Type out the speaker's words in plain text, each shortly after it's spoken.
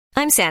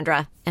I'm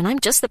Sandra, and I'm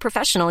just the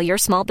professional your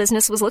small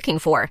business was looking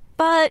for.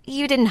 But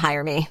you didn't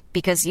hire me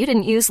because you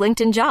didn't use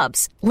LinkedIn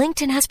Jobs.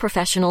 LinkedIn has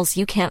professionals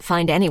you can't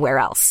find anywhere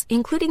else,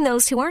 including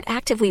those who aren't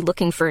actively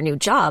looking for a new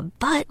job,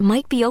 but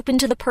might be open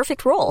to the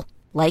perfect role,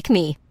 like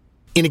me.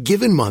 In a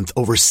given month,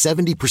 over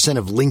 70%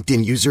 of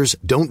LinkedIn users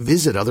don't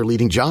visit other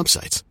leading job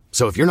sites.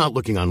 So if you're not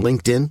looking on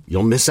LinkedIn,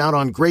 you'll miss out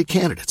on great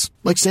candidates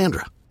like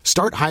Sandra.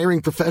 Start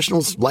hiring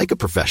professionals like a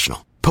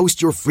professional.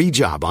 Post your free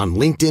job on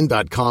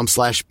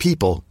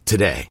linkedin.com/people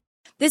today.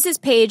 This is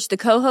Paige, the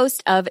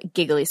co-host of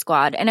Giggly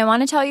Squad, and I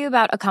want to tell you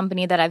about a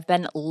company that I've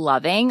been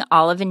loving,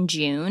 Olive &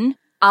 June.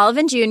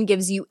 Olive & June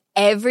gives you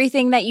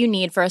everything that you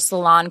need for a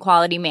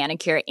salon-quality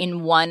manicure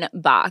in one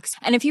box.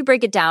 And if you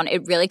break it down,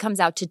 it really comes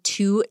out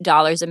to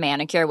 $2 a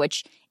manicure,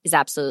 which is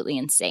absolutely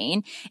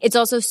insane. It's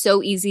also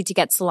so easy to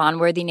get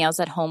salon-worthy nails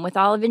at home with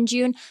Olive &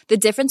 June. The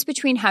difference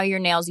between how your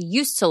nails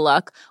used to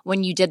look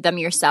when you did them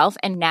yourself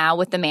and now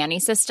with the Mani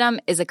system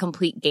is a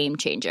complete game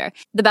changer.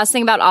 The best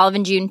thing about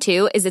Olive & June,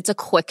 too, is it's a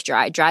quick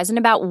dry. Dries in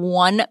about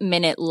 1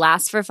 minute,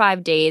 lasts for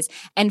 5 days,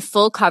 and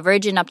full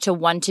coverage in up to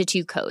 1 to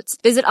 2 coats.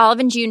 Visit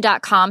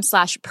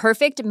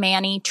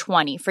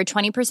oliveandjune.com/perfectmani20 for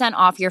 20%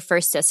 off your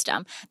first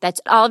system.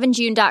 That's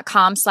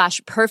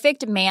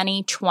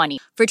oliveandjune.com/perfectmani20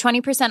 for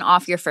 20%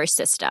 off your first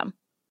system.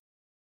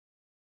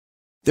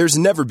 There's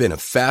never been a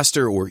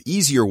faster or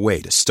easier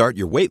way to start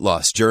your weight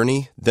loss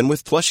journey than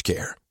with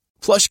PlushCare.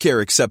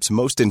 PlushCare accepts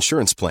most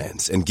insurance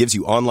plans and gives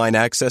you online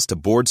access to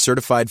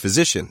board-certified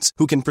physicians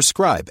who can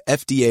prescribe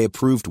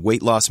FDA-approved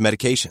weight loss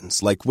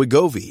medications like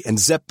Wegovy and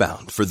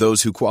Zepbound for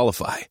those who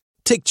qualify.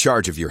 Take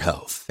charge of your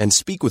health and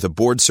speak with a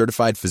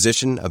board-certified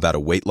physician about a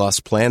weight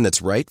loss plan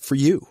that's right for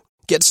you.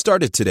 Get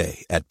started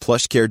today at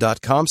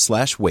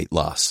plushcare.com/weight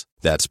loss.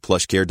 That's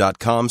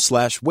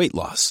plushcare.com/weight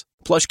loss.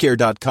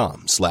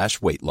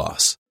 plushcare.com/weight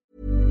loss.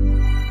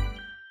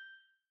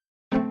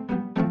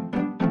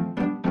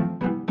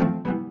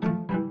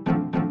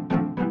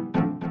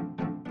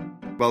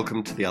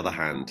 Welcome to The Other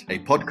Hand, a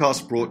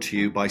podcast brought to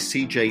you by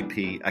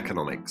CJP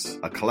Economics,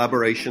 a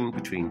collaboration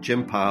between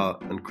Jim Power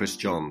and Chris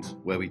Johns,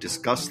 where we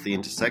discuss the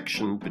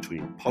intersection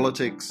between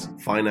politics,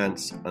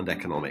 finance, and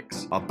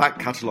economics. Our back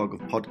catalogue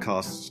of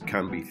podcasts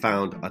can be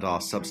found at our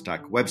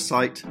Substack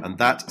website, and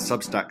that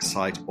Substack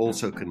site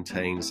also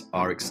contains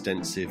our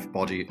extensive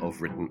body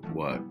of written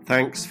work.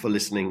 Thanks for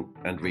listening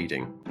and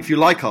reading. If you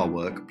like our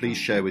work, please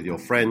share with your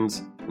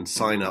friends and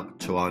sign up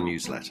to our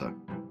newsletter.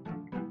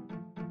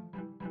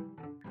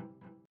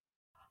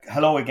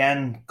 Hello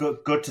again.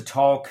 Good to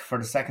talk for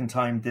the second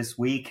time this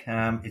week.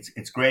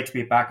 It's great to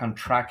be back on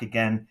track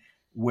again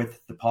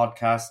with the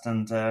podcast,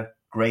 and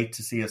great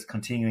to see us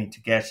continuing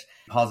to get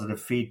positive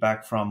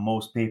feedback from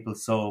most people.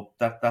 So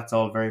that's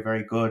all very,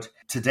 very good.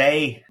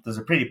 Today, there's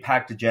a pretty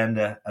packed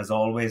agenda as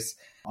always.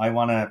 I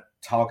want to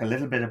talk a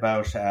little bit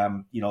about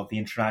the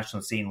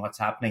international scene, what's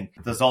happening.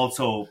 There's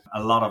also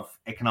a lot of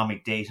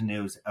economic data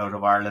news out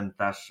of Ireland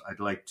that I'd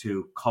like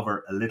to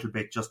cover a little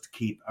bit just to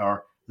keep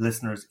our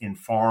listeners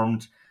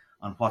informed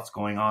on what's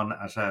going on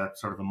at a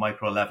sort of a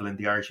micro level in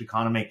the Irish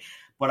economy.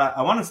 But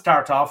I want to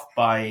start off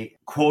by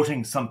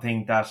quoting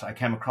something that I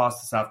came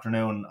across this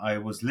afternoon. I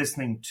was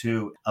listening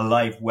to a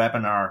live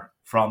webinar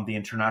from the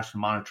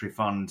International Monetary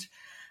Fund,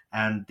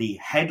 and the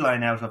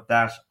headline out of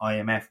that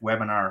IMF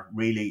webinar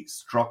really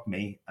struck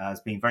me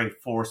as being very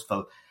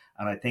forceful,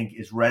 and I think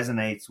it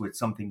resonates with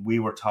something we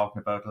were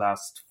talking about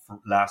last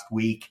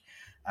week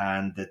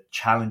and the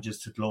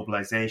challenges to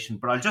globalisation.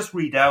 But I'll just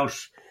read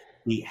out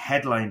the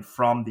headline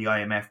from the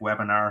IMF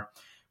webinar.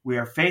 We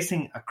are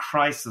facing a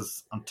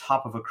crisis on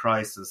top of a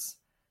crisis,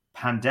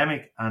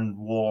 pandemic and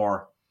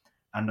war,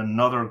 and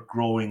another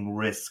growing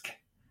risk.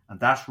 And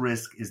that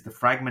risk is the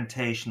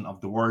fragmentation of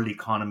the world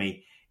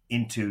economy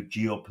into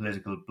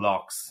geopolitical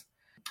blocks.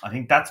 I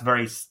think that's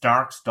very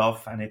stark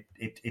stuff, and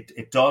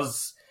it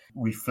does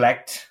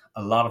reflect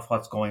a lot of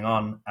what's going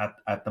on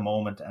at the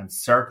moment, and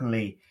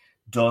certainly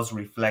does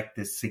reflect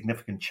this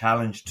significant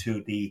challenge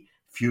to the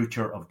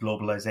future of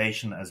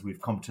globalization as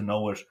we've come to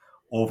know it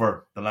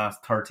over the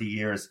last 30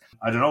 years.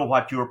 I don't know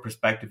what your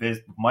perspective is,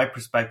 but my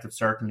perspective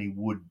certainly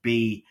would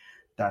be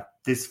that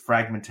this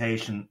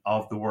fragmentation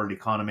of the world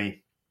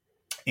economy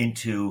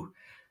into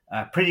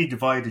pretty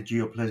divided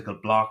geopolitical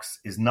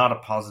blocks is not a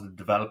positive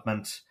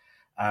development.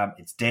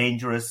 It's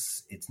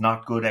dangerous. It's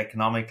not good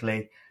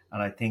economically.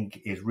 And I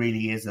think it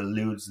really is a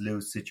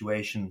lose-lose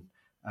situation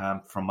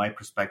from my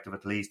perspective,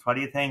 at least. What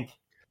do you think?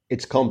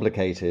 It's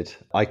complicated.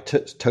 I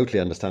totally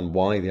understand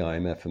why the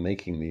IMF are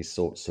making these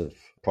sorts of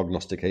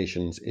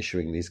prognostications,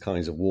 issuing these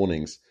kinds of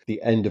warnings.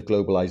 The end of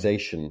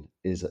globalization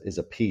is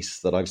a piece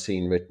that I've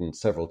seen written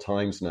several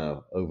times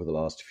now over the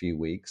last few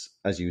weeks.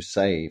 As you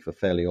say, for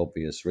fairly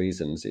obvious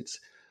reasons, it's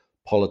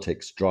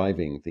politics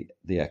driving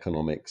the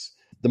economics.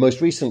 The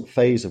most recent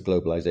phase of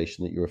globalization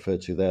that you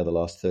referred to there, the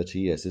last 30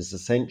 years, is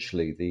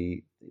essentially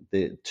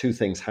the two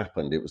things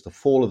happened. It was the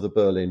fall of the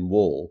Berlin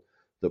Wall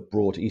that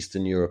brought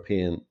Eastern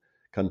European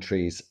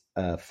countries,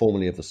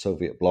 formerly of the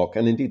Soviet bloc,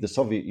 and indeed the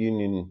Soviet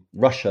Union,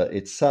 Russia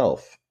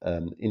itself,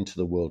 into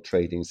the world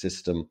trading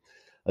system,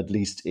 at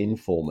least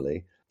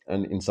informally.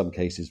 and in some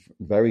cases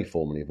very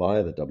formally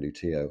via the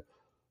WTO.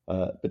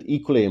 But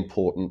equally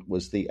important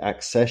was the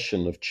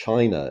accession of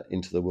China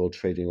into the World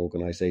Trading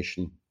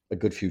Organization a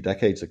good few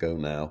decades ago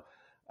now.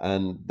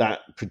 And that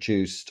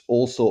produced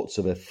all sorts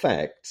of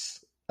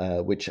effects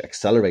which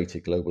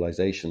accelerated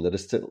globalization that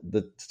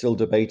are still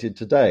debated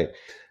today.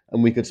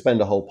 And we could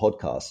spend a whole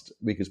podcast,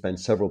 we could spend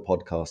several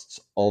podcasts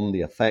on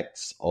the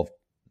effects of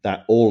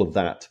that, all of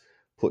that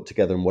put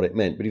together and what it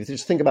meant. But if you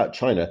just think about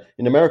China,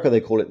 in America,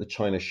 they call it the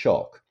China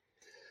shock,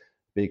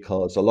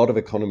 because a lot of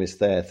economists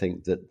there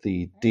think that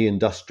the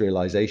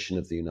deindustrialization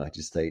of the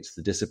United States,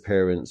 the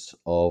disappearance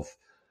of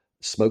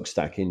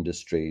smokestack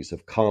industries,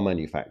 of car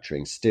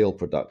manufacturing, steel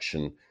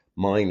production,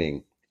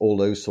 mining, all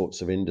those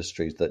sorts of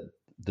industries, that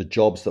the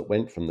jobs that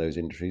went from those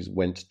industries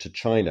went to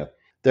China.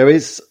 There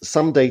is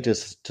some data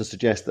to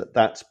suggest that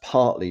that's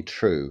partly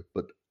true,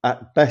 but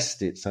at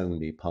best it's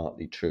only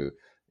partly true.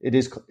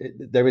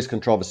 There is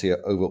controversy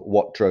over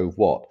what drove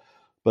what,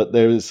 but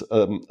there is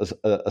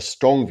a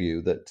strong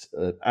view that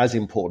as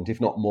important,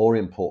 if not more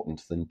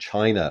important than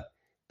China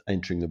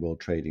entering the world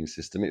trading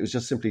system, it was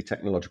just simply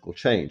technological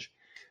change,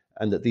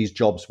 and that these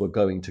jobs were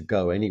going to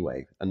go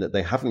anyway, and that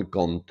they haven't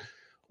gone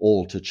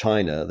all to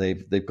China.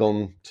 They've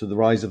gone to the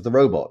rise of the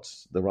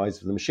robots, the rise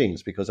of the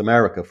machines, because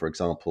America, for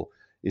example,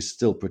 is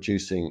still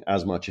producing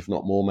as much, if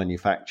not more,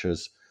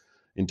 manufacturers,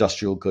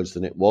 industrial goods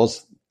than it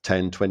was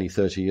 10, 20,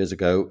 30 years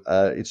ago.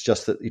 It's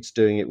just that it's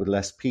doing it with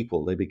less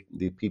people.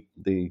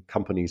 The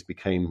companies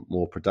became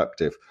more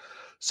productive.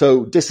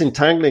 So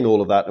disentangling all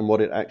of that and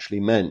what it actually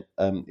meant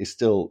is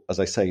still, as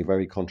I say,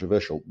 very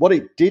controversial. What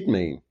it did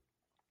mean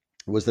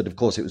was that, of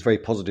course, it was very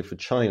positive for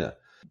China.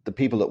 The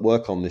people that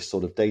work on this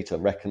sort of data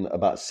reckon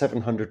about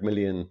 700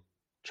 million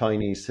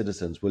Chinese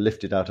citizens were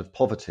lifted out of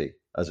poverty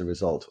as a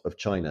result of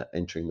China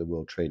entering the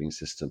world trading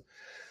system.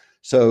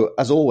 So,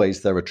 as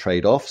always, there are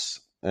trade-offs,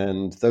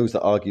 and those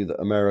that argue that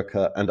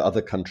America and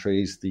other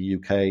countries, the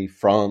UK,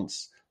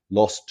 France,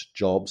 lost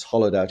jobs,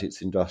 hollowed out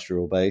its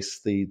industrial base,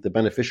 the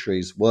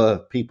beneficiaries were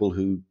people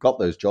who got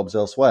those jobs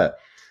elsewhere.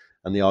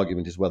 And the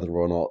argument is whether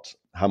or not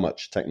how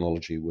much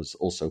technology was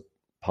also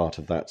part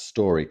of that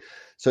story.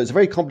 So it's a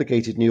very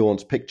complicated,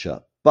 nuanced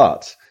picture.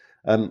 But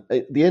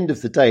at the end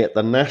of the day, at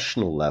the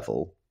national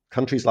level,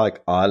 countries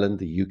like Ireland,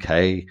 the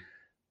UK,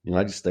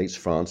 United States,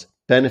 France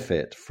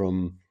benefit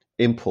from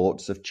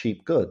imports of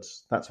cheap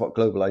goods. That's what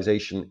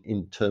globalization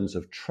in terms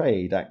of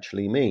trade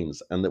actually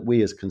means, and that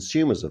we as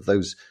consumers of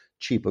those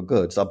cheaper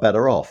goods are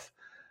better off.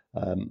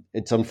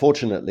 It's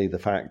unfortunately the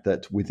fact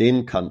that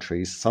within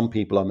countries, some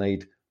people are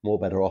made more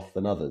better off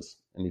than others.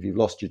 And if you've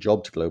lost your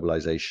job to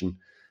globalization,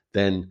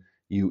 then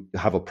you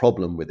have a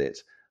problem with it.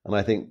 And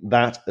I think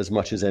that, as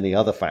much as any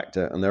other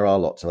factor, and there are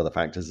lots of other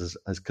factors,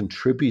 has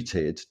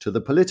contributed to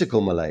the political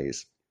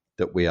malaise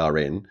that we are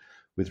in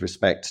with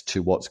respect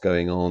to what's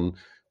going on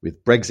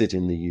with Brexit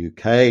in the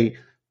UK,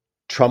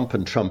 Trump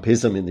and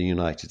Trumpism in the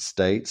United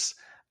States,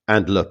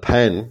 and Le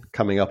Pen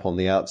coming up on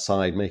the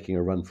outside, making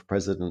a run for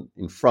president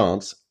in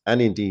France,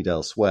 and indeed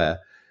elsewhere.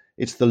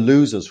 It's the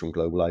losers from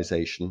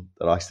globalization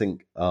that I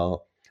think are,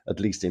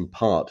 at least in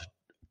part,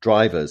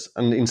 drivers,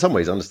 and in some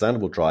ways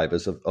understandable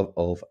drivers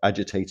of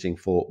agitating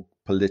for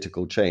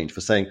political change,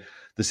 for saying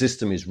the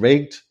system is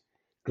rigged,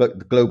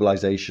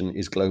 globalization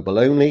is global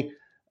only,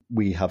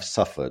 we have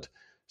suffered.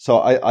 So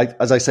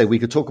as I say, we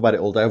could talk about it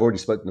all day. I've already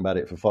spoken about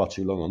it for far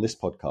too long on this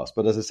podcast.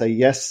 But as I say,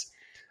 yes,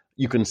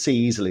 you can see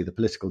easily the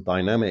political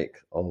dynamic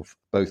of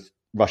both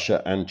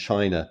Russia and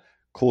China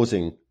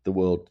causing the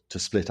world to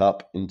split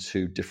up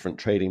into different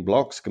trading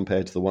blocs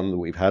compared to the one that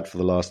we've had for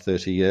the last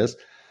 30 years.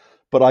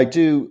 But I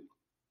do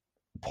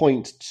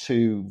point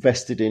to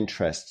vested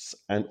interests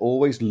and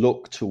always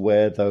look to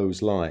where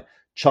those lie.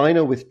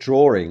 China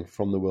withdrawing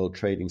from the world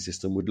trading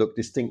system would look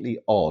distinctly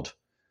odd,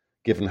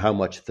 given how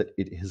much that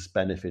it has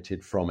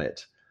benefited from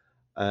it.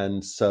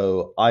 And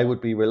so I would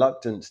be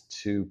reluctant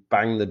to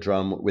bang the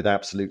drum with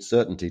absolute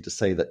certainty to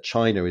say that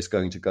China is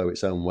going to go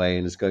its own way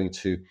and is going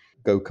to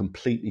go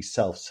completely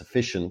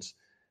self-sufficient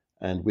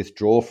and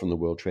withdraw from the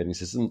world trading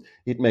system.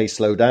 It may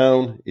slow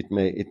down, it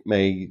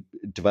may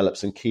develop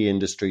some key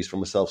industries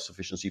from a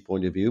self-sufficiency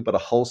point of view, but a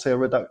wholesale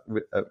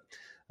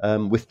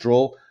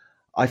withdrawal,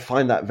 I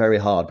find that very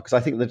hard, because I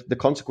think that the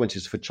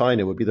consequences for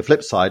China would be the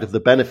flip side of the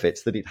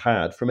benefits that it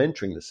had from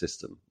entering the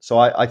system. So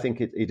I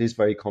think it is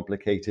very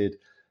complicated,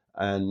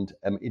 and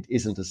it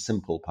isn't as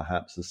simple,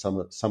 perhaps, as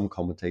some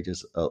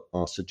commentators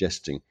are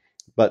suggesting.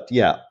 But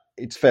yeah,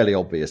 it's fairly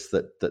obvious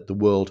that the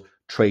world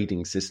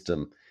trading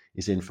system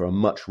is in for a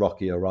much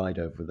rockier ride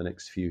over the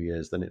next few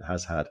years than it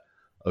has had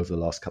over the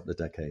last couple of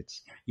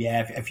decades.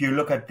 Yeah, if you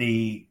look at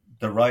the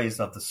rise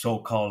of the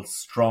so-called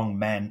strong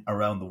men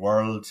around the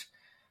world,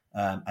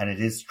 and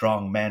it is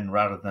strong men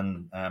rather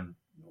than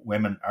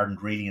women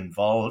aren't really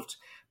involved.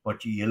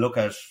 But you look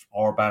at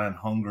Orban in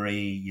Hungary,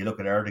 you look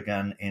at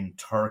Erdogan in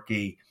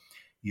Turkey,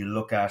 you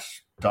look at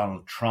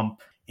Donald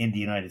Trump in the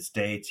United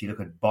States, you look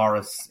at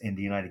Boris in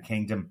the United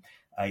Kingdom,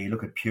 you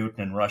look at Putin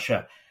in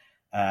Russia.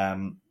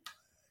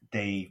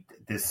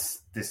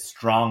 This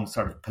strong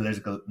sort of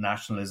political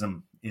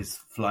nationalism is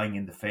flying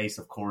in the face,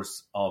 of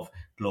course, of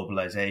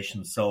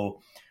globalization.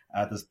 So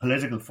there's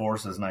political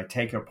forces, and I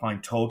take your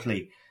point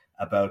totally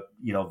about,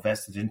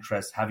 vested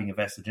interest, having a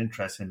vested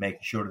interest in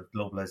making sure that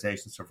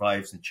globalization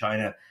survives, and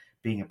China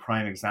being a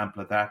prime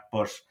example of that.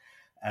 But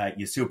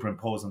you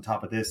superimpose on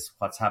top of this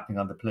what's happening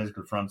on the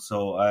political front.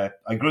 So I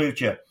agree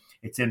with you.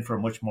 It's in for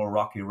a much more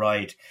rocky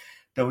ride.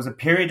 There was a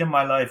period in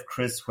my life,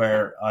 Chris,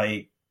 where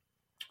I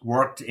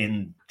worked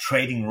in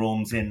trading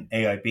rooms in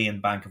AIB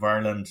and Bank of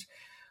Ireland,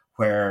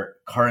 where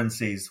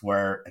currencies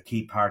were a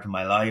key part of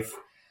my life.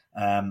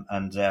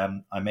 And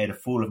I made a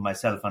fool of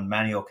myself on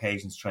many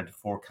occasions trying to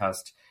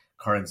forecast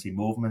currency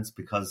movements,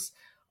 because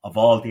of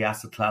all the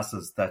asset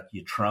classes that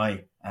you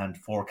try and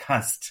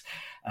forecast,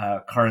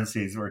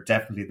 currencies were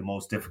definitely the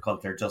most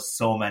difficult. There are just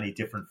so many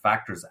different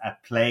factors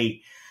at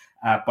play.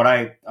 But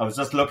I was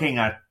just looking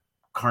at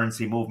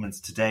currency movements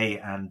today,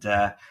 and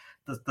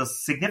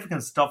there's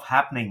significant stuff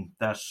happening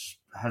that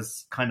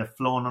has kind of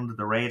flown under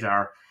the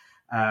radar.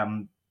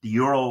 The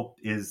euro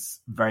is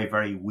very,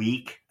 very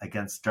weak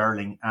against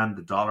sterling and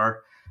the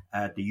dollar.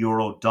 The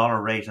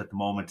euro-dollar rate at the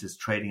moment is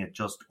trading at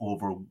just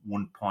over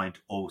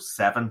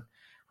 1.07,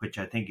 which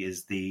I think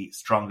is the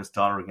strongest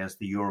dollar against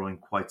the euro in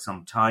quite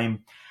some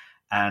time.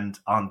 And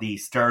on the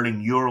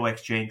sterling-euro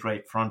exchange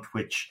rate front,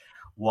 which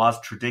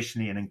was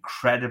traditionally an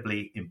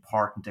incredibly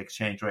important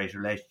exchange rate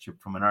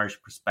relationship from an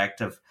Irish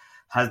perspective,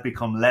 has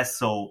become less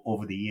so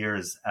over the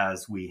years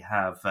as we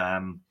have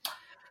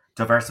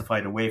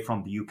diversified away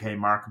from the UK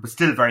market, but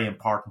still very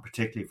important,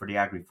 particularly for the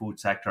agri-food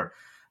sector.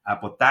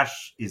 But that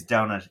is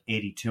down at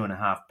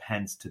 82.5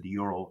 pence to the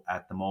euro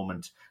at the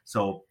moment.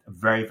 So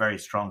very, very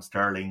strong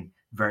sterling,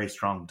 very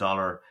strong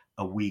dollar,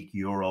 a weak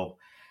euro.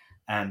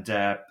 And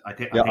I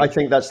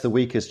think that's the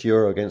weakest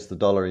euro against the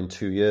dollar in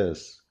 2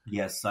 years.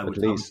 Yes, at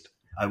least.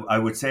 I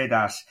would say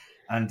that.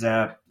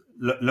 And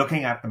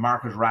looking at the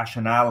market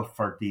rationale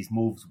for these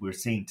moves we're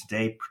seeing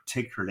today,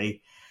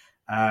 particularly,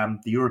 the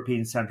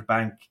European Central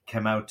Bank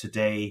came out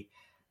today,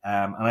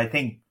 and I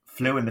think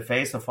flew in the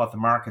face of what the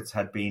markets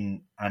had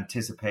been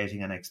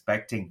anticipating and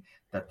expecting,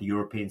 that the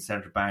European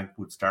Central Bank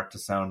would start to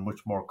sound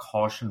much more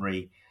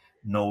cautionary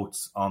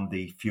notes on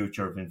the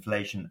future of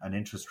inflation and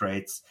interest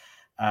rates.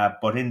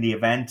 But in the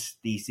event,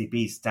 the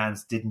ECB's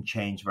stance didn't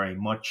change very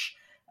much.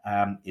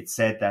 It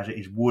said that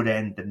it would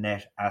end the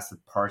net asset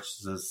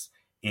purchases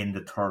in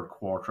the third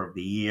quarter of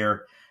the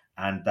year,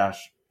 and that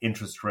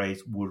interest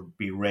rates would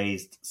be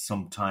raised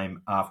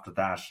sometime after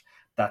that.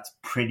 That's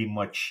pretty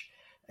much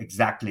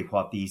exactly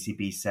what the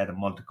ECB said a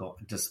month ago,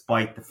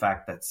 despite the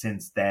fact that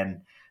since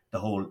then the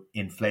whole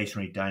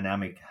inflationary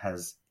dynamic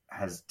has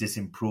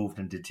disimproved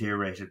and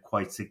deteriorated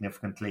quite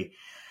significantly.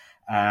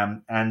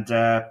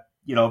 The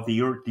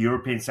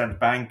European Central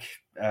Bank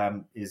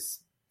is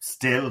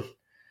still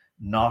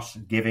not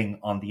giving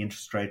on the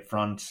interest rate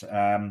front,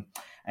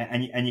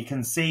 and you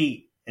can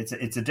see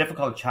it's a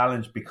difficult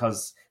challenge,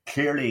 because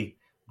clearly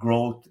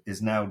growth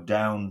is now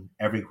down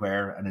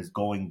everywhere and is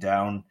going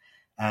down,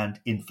 and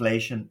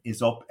inflation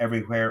is up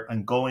everywhere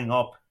and going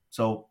up.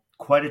 So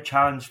quite a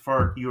challenge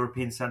for the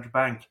European Central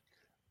Bank.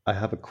 I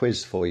have a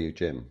quiz for you,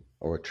 Jim,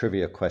 or a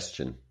trivia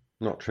question,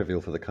 not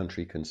trivial for the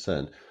country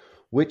concerned.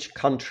 Which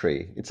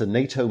country, it's a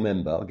NATO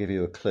member, I'll give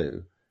you a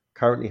clue,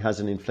 currently has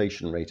an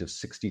inflation rate of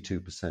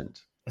 62%?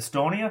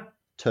 Estonia?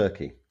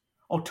 Turkey.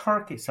 Oh,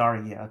 Turkey.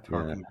 Sorry, yeah,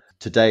 Turkey. Yeah.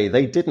 Today,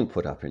 they didn't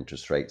put up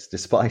interest rates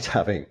despite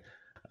having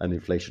an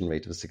inflation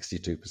rate of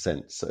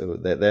 62%. So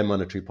their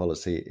monetary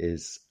policy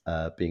is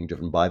being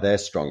driven by their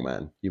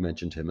strongman. You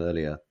mentioned him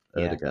earlier,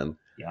 Erdogan.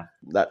 Yeah.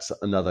 That's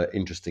another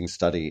interesting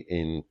study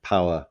in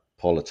power,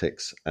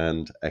 politics,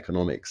 and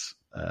economics.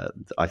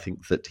 I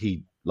think that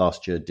he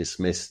last year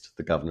dismissed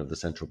the governor of the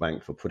central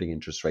bank for putting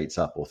interest rates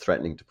up or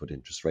threatening to put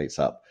interest rates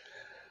up.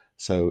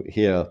 So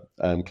here,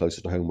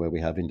 closer to home where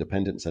we have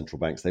independent central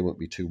banks, they won't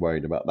be too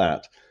worried about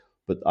that.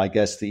 But I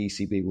guess the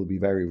ECB will be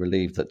very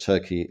relieved that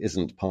Turkey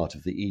isn't part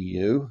of the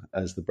EU,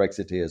 as the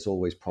Brexiteers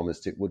always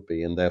promised it would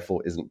be, and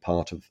therefore isn't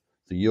part of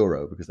the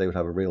euro, because they would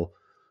have a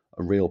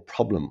real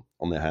problem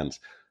on their hands.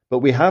 But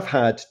we have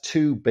had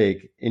two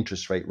big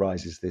interest rate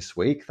rises this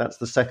week. That's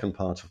the second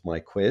part of my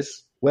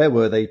quiz. Where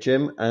were they,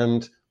 Jim,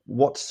 and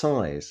what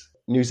size?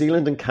 New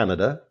Zealand and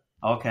Canada.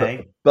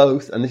 Okay.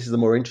 Both, and this is the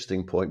more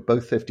interesting point,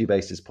 both 50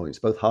 basis points,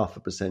 both half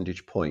a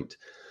percentage point.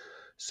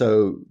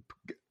 So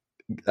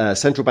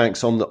central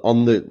banks I'm not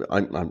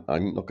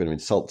going to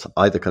insult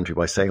either country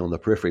by saying on the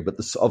periphery, but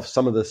of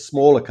some of the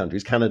smaller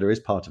countries, Canada is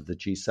part of the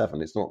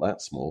G7, it's not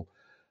that small,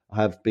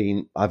 I've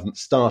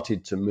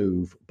started to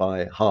move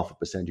by half a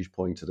percentage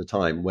point at a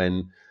time,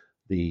 when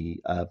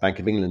the Bank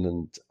of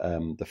England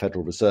and the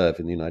Federal Reserve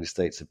in the United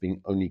States have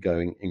been only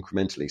going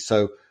incrementally.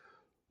 So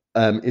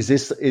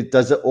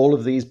does all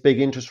of these big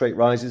interest rate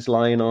rises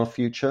lie in our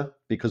future?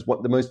 Because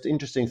what the most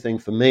interesting thing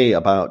for me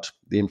about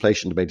the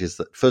inflation debate is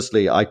that,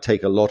 firstly, I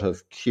take a lot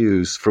of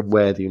cues from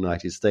where the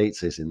United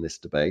States is in this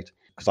debate,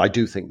 because I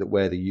do think that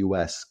where the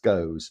US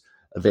goes,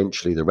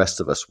 eventually the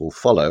rest of us will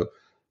follow.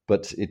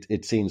 But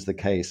it seems the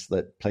case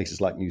that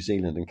places like New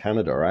Zealand and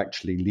Canada are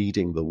actually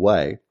leading the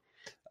way.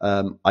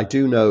 I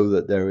do know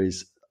that there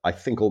is I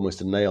think,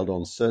 almost a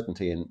nailed-on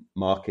certainty in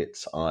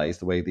markets' eyes,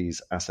 the way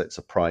these assets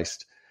are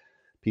priced.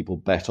 People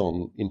bet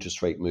on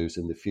interest rate moves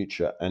in the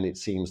future, and it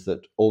seems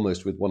that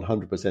almost with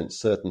 100%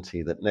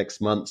 certainty that next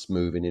month's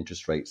move in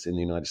interest rates in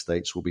the United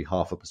States will be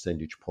 0.5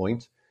 percentage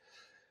point.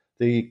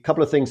 The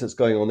couple of things that's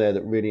going on there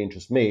that really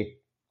interest me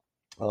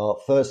are,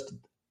 first,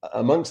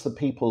 amongst the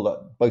people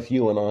that both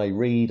you and I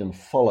read and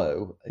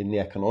follow in the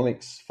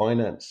economics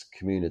finance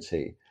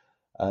community,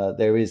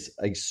 there is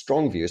a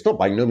strong view. It's not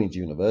by no means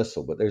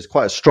universal, but there's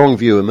quite a strong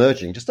view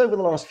emerging just over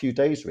the last few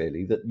days,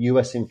 really, that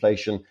US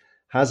inflation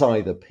has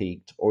either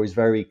peaked or is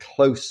very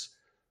close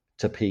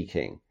to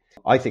peaking.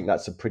 I think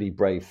that's a pretty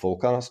brave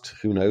forecast.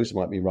 Who knows?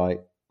 Might be right,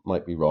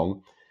 might be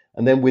wrong.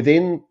 And then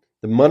within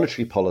the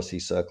monetary policy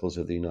circles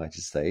of the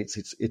United States,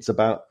 it's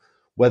about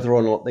whether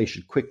or not they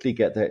should quickly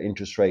get their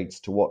interest rates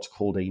to what's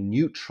called a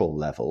neutral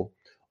level,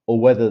 or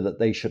whether that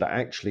they should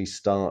actually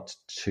start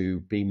to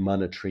be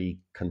monetary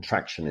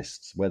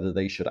contractionists, whether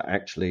they should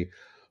actually,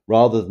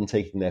 rather than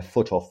taking their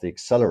foot off the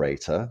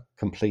accelerator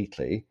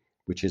completely,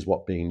 which is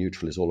what being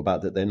neutral is all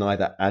about, that they're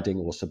neither adding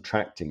or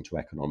subtracting to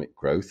economic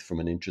growth from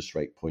an interest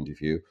rate point of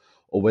view,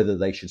 or whether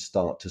they should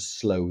start to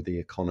slow the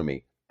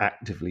economy,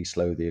 actively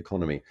slow the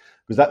economy.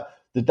 Because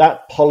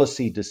that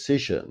policy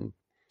decision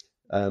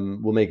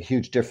will make a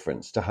huge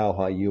difference to how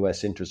high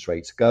US interest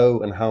rates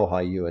go, and how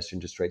high US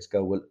interest rates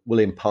go will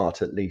in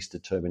part at least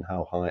determine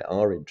how high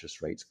our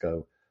interest rates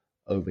go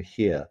over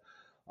here.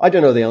 I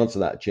don't know the answer to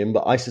that, Jim,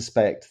 but I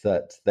suspect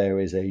that there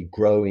is a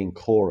growing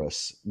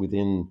chorus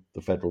within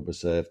the Federal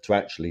Reserve to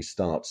actually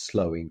start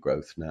slowing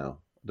growth now.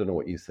 I don't know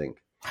what you think.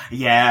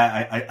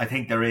 Yeah, I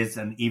think there is.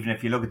 And even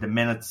if you look at the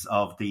minutes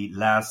of the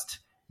last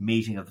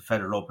meeting of the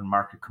Federal Open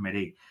Market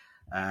Committee,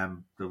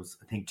 there was,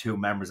 I think, 2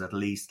 members at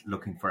least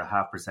looking for a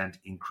 0.5%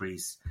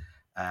 increase.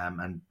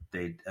 And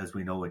they, as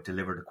we know, it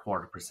delivered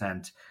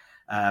 0.25%.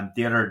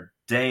 The other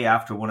day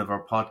after one of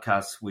our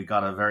podcasts, we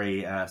got a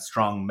very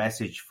strong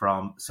message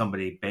from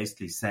somebody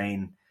basically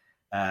saying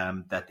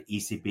that the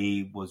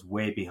ECB was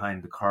way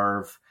behind the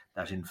curve,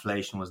 that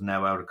inflation was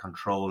now out of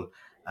control,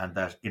 and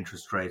that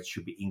interest rates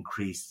should be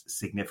increased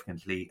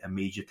significantly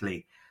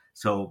immediately.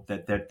 So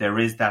that there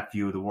is that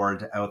view of the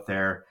world out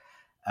there.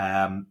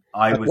 At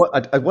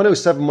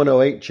 107,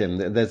 108,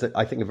 Jim, there's,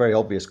 I think, a very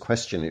obvious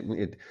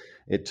question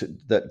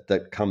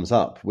that comes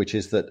up, which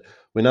is that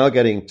we're now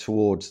getting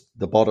towards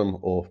the bottom,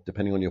 or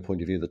depending on your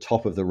point of view, the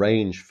top of the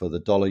range for the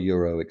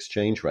dollar-euro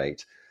exchange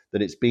rate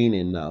that it's been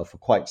in now for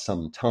quite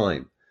some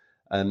time.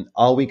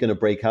 Are we going to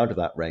break out of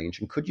that range?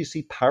 And could you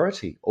see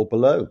parity or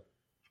below?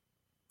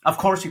 Of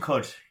course you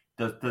could.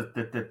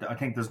 I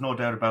think there's no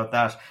doubt about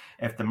that.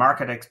 If the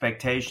market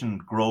expectation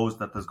grows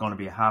that there's going to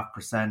be a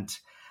 0.5%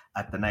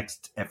 at the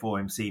next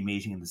FOMC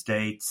meeting in the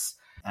States,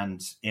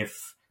 and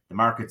if the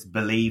markets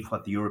believe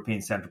what the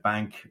European Central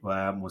Bank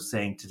was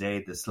saying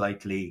today, the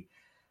slightly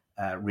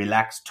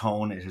relaxed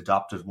tone it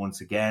adopted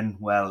once again,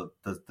 well,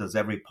 there's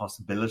every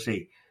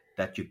possibility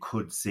that you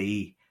could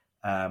see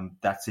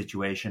that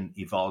situation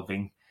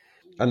evolving.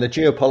 And the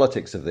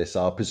geopolitics of this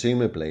are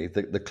presumably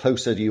the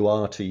closer you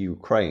are to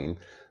Ukraine,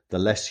 the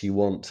less you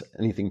want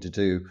anything to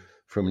do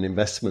from an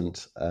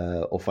investment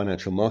or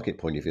financial market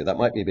point of view. That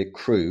might be a bit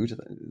crude.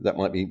 That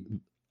might be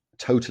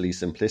totally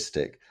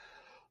simplistic.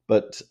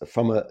 But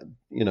from a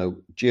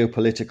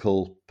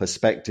geopolitical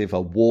perspective,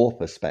 a war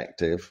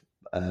perspective,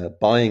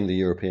 buying the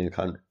European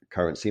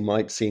currency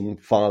might seem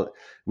far,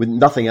 with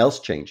nothing else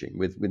changing,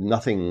 with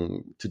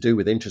nothing to do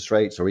with interest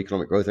rates or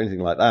economic growth or anything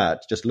like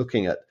that, just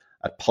looking at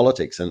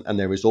politics. And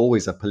there is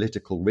always a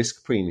political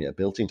risk premium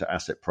built into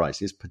asset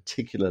prices,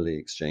 particularly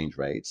exchange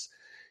rates.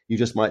 You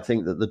just might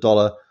think that the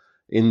dollar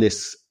in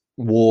this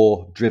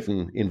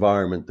war-driven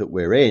environment that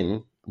we're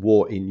in,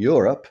 war in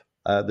Europe,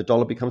 the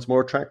dollar becomes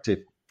more attractive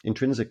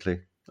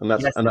intrinsically. And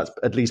that's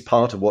at least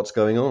part of what's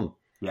going on.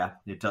 Yeah,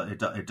 it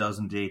does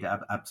indeed,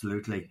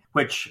 absolutely.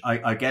 Which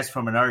I guess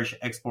from an Irish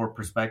export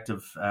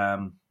perspective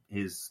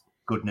is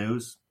good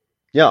news.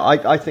 Yeah,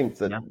 I think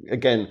that,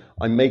 again,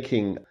 I'm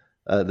making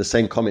the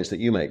same comments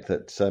that you make,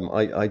 that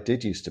I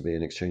did used to be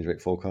an exchange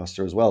rate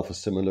forecaster as well for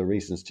similar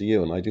reasons to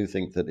you. And I do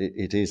think that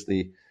it is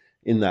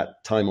in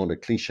that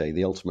time-honored cliche,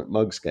 the ultimate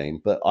mugs game.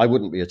 But I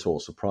wouldn't be at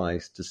all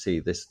surprised to see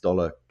this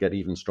dollar get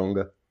even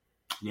stronger.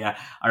 Yeah,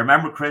 I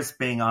remember, Chris,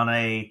 being on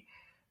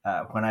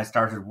when I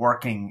started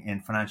working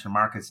in financial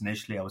markets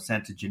initially, I was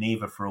sent to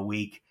Geneva for a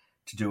week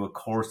to do a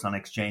course on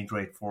exchange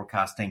rate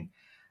forecasting.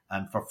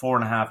 And for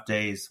 4.5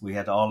 days, we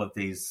had all of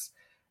these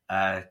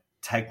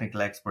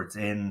technical experts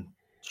in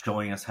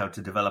showing us how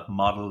to develop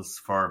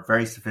models, for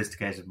very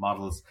sophisticated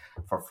models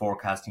for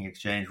forecasting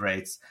exchange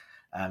rates.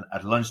 And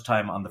at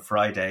lunchtime on the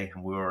Friday,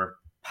 and we were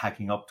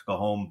packing up to go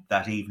home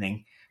that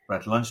evening,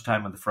 but at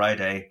lunchtime on the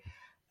Friday,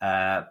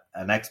 a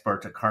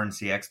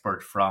currency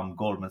expert from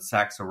Goldman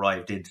Sachs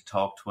arrived in to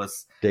talk to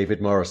us.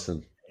 David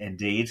Morrison.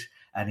 Indeed.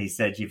 And he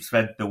said, you've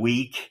spent the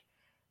week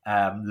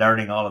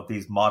learning all of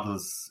these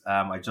models.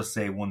 I just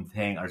say one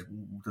thing, or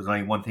there's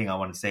only one thing I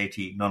want to say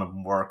to you: none of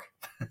them work.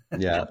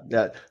 Yeah.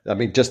 I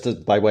mean,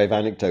 by way of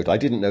anecdote, I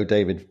didn't know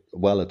David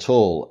well at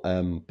all,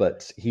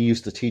 but he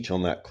used to teach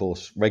on that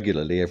course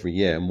regularly every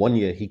year. And one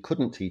year he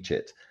couldn't teach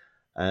it,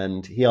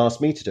 and he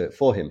asked me to do it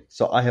for him.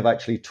 So I have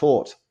actually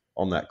taught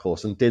on that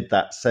course and did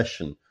that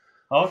session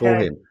for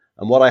him.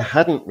 And what I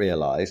hadn't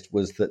realized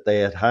was that they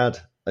had.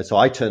 So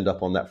I turned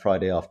up on that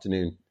Friday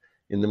afternoon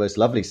in the most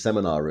lovely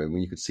seminar room,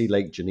 where you could see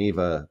Lake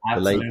Geneva,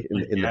 Absolutely. the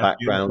lake in the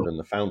background, beautiful. and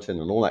the fountain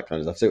and all that kind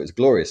of stuff. So it was a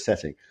glorious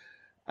setting.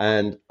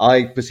 And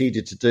I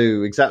proceeded to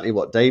do exactly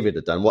what David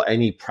had done, what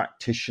any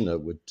practitioner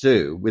would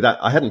do.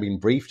 I hadn't been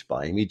briefed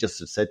by him. He just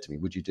had said to me,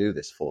 "Would you do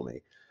this for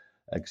me?"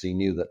 Because he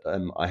knew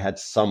that I had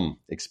some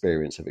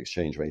experience of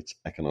exchange rate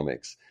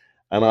economics.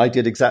 And I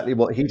did exactly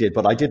what he did,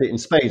 but I did it in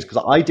spades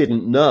because I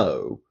didn't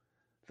know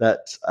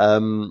that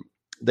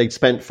they'd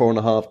spent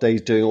 4.5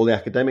 days doing all the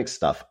academic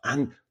stuff.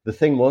 And the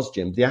thing was,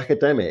 Jim, the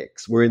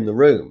academics were in the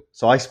room.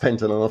 So I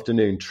spent an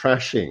afternoon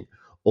trashing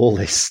all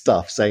this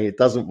stuff, saying it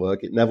doesn't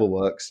work, it never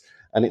works,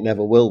 and it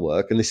never will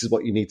work. And this is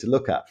what you need to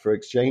look at for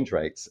exchange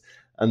rates.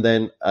 And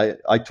then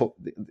I took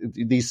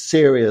these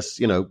serious,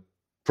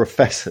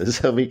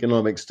 professors of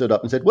economics stood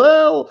up and said,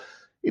 well,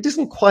 it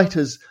isn't quite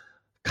as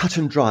cut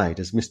and dried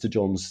as Mr.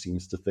 Johns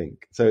seems to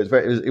think. So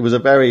it was a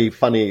very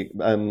funny,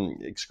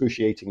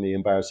 excruciatingly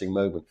embarrassing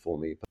moment for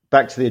me. But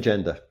back to the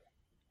agenda.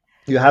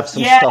 You have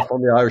some stuff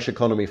on the Irish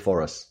economy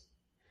for us.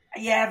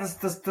 Yeah,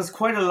 there's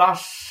quite a lot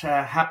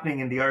happening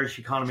in the Irish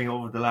economy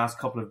over the last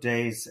couple of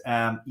days.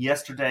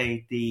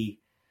 Yesterday, the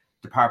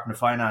Department of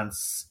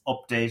Finance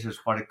updated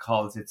what it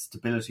calls its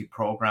stability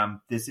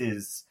program. This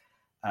is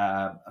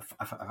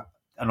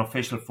an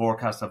official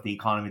forecast of the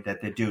economy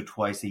that they do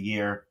twice a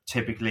year,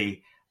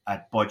 typically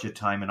at budget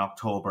time in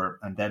October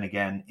and then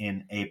again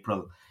in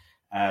April.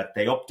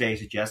 They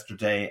updated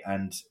yesterday,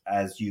 and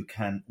as you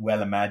can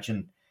well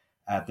imagine,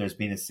 there's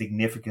been a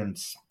significant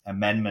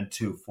amendment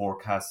to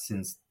forecasts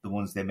since the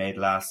ones they made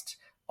last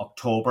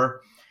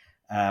October.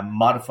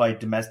 Modified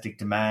domestic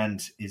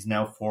demand is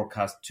now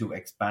forecast to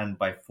expand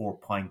by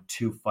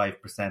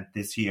 4.25%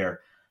 this year.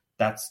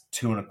 That's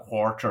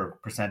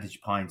 2.25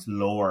 percentage points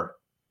lower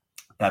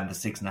than the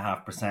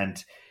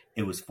 6.5%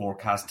 it was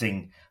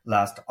forecasting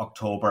last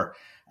October.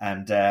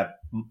 And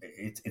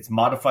it's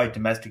modified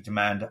domestic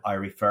demand I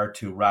refer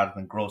to rather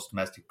than gross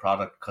domestic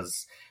product,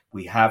 because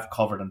we have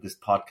covered on this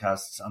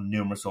podcast on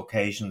numerous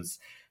occasions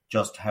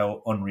just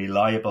how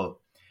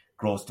unreliable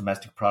gross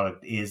domestic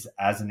product is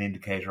as an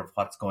indicator of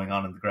what's going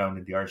on the ground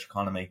in the Irish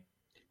economy.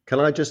 Can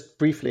I just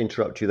briefly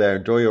interrupt you there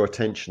and draw your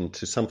attention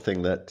to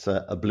something that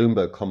a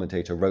Bloomberg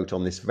commentator wrote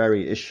on this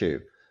very issue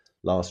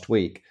last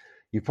week?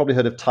 You've probably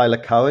heard of Tyler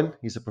Cowen.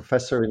 He's a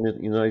professor in the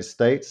United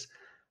States,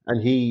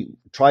 and he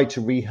tried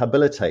to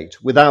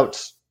rehabilitate,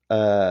 without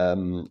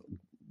going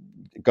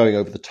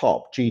over the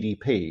top,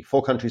 GDP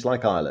for countries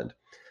like Ireland.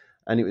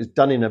 And it was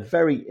done in a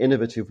very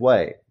innovative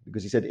way,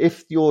 because he said,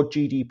 if your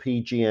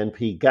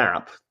GDP-GNP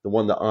gap, the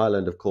one that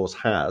Ireland, of course,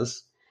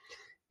 has,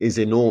 is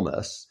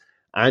enormous,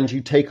 and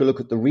you take a look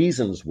at the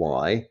reasons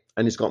why,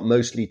 and it's got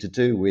mostly to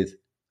do with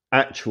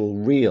actual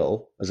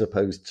real, as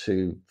opposed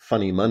to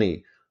funny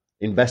money,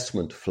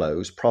 investment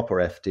flows, proper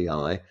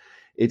FDI,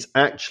 it's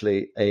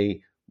actually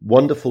a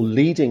wonderful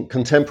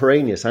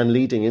contemporaneous and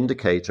leading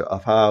indicator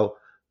of how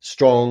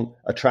strong,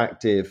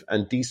 attractive,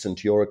 and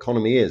decent your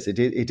economy is.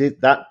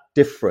 That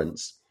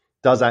difference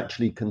does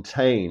actually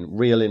contain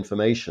real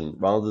information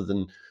rather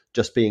than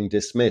just being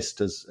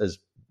dismissed as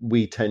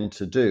we tend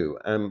to do.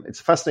 It's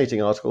a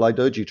fascinating article. I'd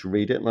urge you to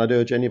read it, and I'd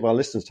urge any of our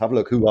listeners to have a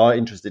look who are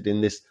interested in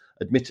this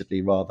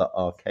admittedly rather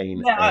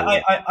arcane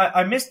area.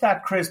 I missed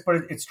that, Chris, but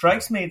it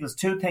strikes me there's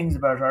two things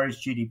about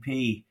Irish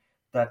GDP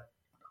that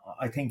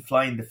I think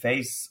fly in the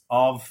face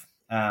of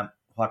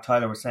what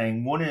Tyler was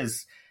saying. One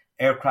is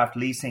aircraft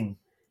leasing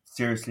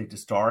seriously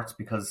distorts,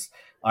 because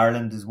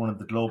Ireland is one of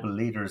the global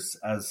leaders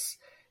as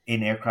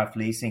in aircraft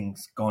leasing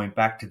going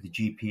back to the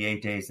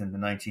GPA days in the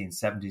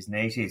 1970s and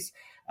 80s.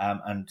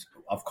 And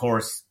of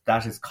course,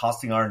 that is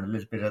costing Ireland a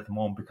little bit at the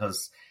moment,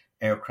 because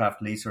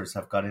aircraft leasers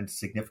have got into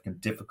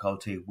significant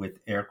difficulty with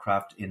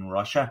aircraft in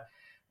Russia.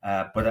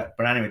 But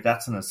anyway,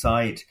 that's an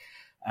aside.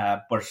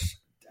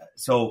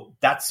 So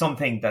that's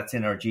something that's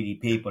in our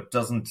GDP, but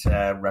doesn't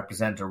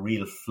represent a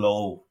real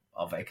flow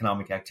of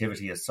economic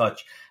activity as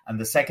such. And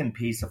the second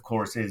piece, of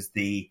course, is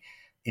the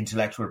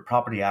intellectual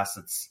property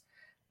assets.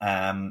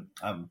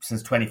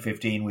 Since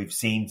 2015, we've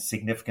seen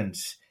significant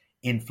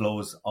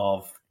inflows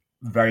of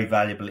very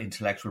valuable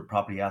intellectual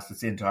property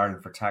assets into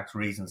Ireland for tax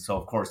reasons. So,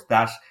 of course,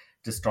 that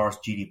distorts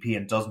GDP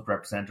and doesn't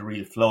represent a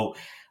real flow.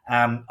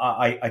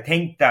 I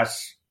think that,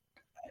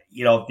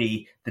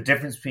 the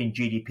difference between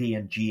GDP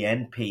and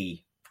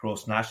GNP,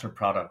 gross national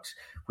product,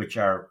 which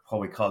are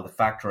what we call the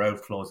factor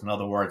outflows, in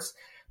other words,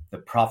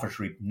 the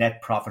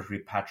net profit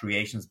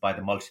repatriations by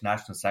the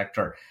multinational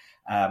sector,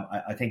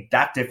 I think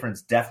that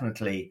difference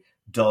definitely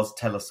does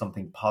tell us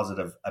something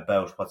positive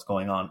about what's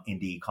going on in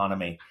the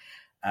economy.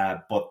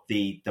 But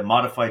the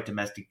modified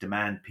domestic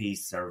demand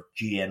piece, or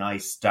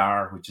GNI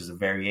star, which is a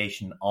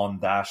variation on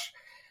that,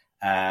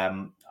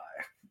 I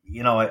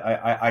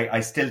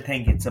still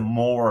think it's a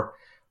more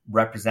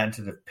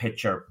representative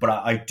picture. But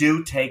I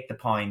do take the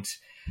point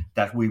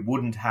that we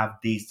wouldn't have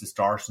these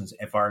distortions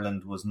if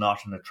Ireland was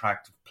not an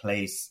attractive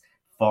place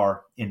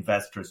for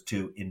investors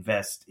to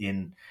invest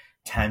in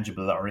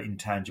tangible or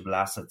intangible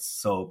assets.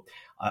 So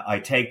I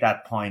take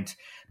that point.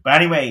 But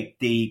anyway,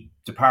 the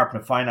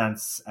Department of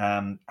Finance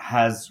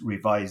has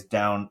revised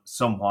down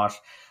somewhat,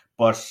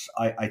 but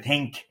I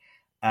think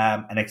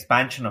an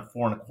expansion of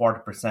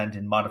 4.25%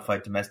 in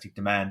modified domestic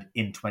demand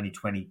in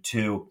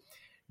 2022,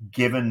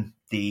 given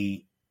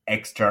the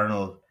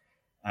external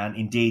and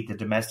indeed the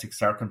domestic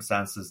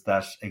circumstances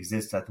that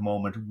exist at the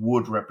moment,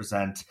 would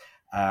represent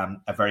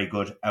a very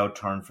good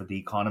outturn for the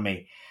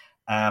economy.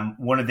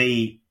 One of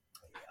the,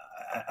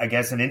 I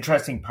guess, an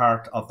interesting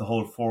part of the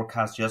whole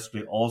forecast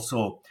yesterday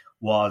also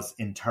was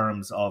in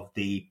terms of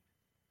the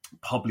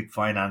public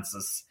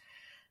finances.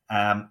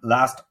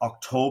 Last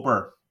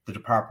October, the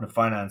Department of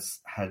Finance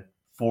had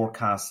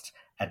forecast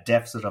a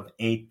deficit of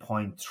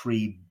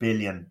 8.3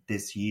 billion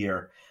this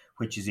year,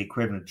 which is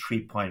equivalent to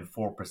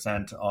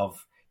 3.4%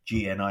 of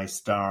GNI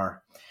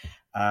star.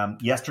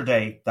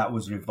 Yesterday, that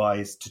was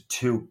revised to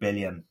 2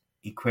 billion,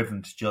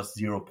 equivalent to just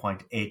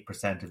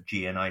 0.8% of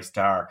GNI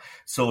star.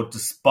 So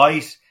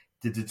despite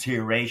the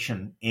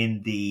deterioration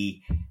in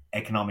the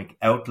economic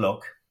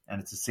outlook, and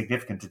it's a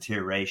significant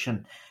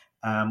deterioration,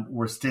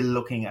 we're still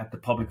looking at the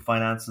public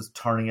finances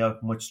turning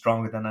out much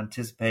stronger than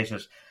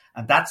anticipated.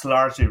 And that's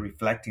largely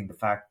reflecting the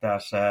fact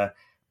that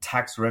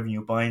tax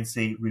revenue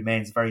buoyancy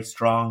remains very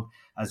strong,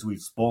 as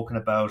we've spoken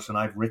about and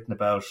I've written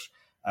about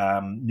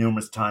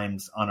numerous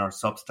times on our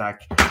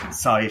Substack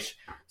site.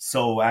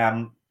 So,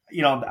 and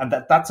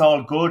that's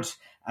all good.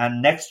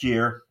 And next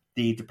year,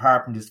 the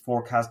department is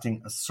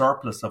forecasting a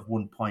surplus of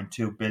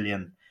 1.2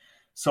 billion.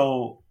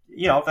 So,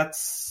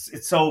 that's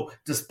it. So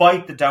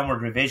despite the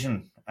downward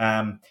revision,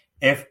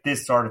 if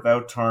this sort of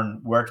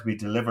outturn were to be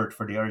delivered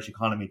for the Irish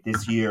economy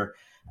this year,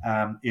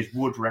 it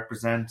would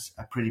represent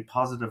a pretty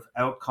positive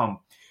outcome.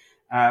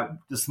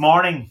 This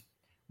morning,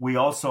 we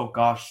also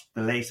got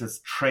the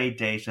latest trade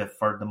data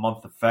for the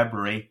month of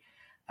February.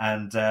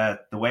 And the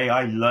way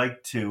I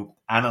like to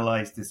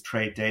analyze this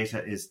trade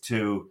data is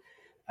to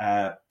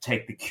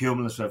take the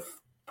cumulative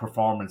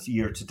performance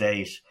year to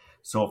date.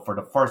 So for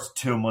the first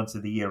 2 months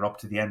of the year up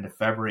to the end of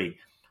February,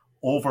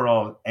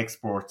 overall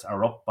exports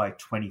are up by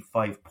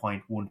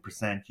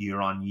 25.1%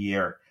 year on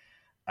year.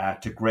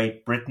 To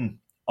Great Britain,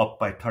 up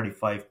by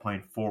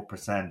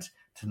 35.4%.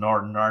 To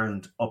Northern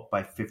Ireland, up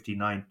by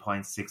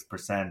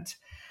 59.6%.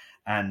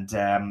 And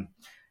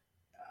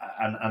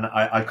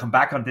I'll come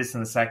back on this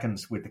in a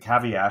second with the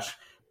caveat,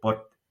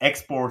 but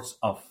exports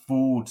of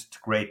food to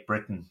Great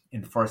Britain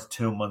in the first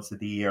 2 months of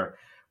the year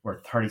were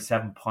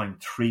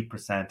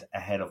 37.3%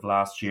 ahead of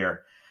last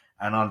year.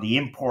 And on the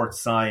import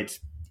side,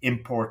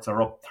 imports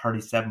are up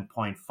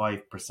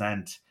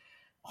 37.5%,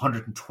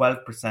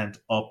 112%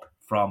 up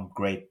from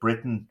Great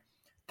Britain,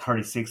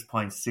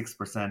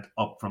 36.6%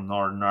 up from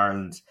Northern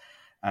Ireland,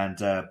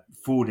 and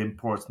food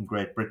imports from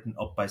Great Britain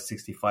up by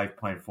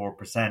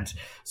 65.4%.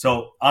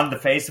 So on the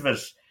face of it,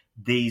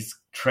 these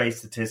trade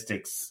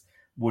statistics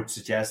would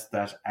suggest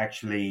that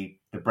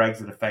actually the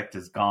Brexit effect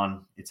is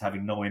gone. It's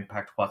having no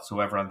impact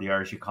whatsoever on the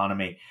Irish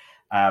economy.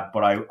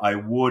 But I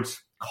would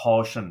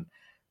caution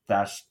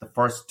that the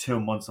first 2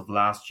 months of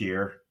last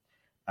year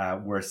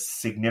were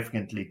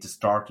significantly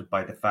distorted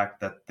by the fact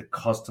that the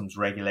customs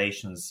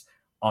regulations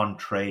on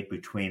trade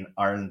between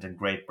Ireland and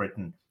Great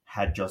Britain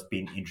had just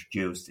been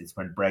introduced. It's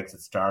when Brexit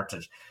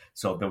started.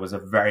 So there was a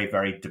very,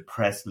 very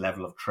depressed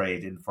level of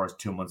trade in the first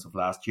 2 months of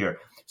last year.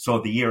 So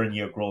the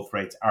year-on-year growth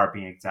rates are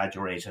being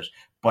exaggerated.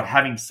 But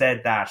having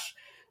said that,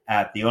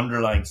 the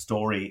underlying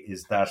story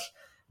is that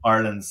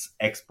Ireland's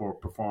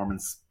export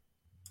performance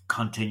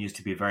continues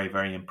to be very,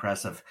 very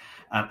impressive.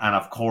 And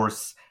of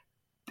course,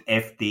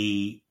 if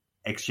the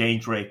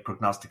exchange rate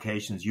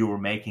prognostications you were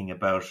making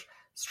about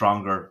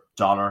stronger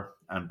dollar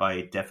and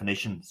by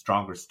definition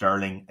stronger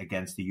sterling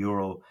against the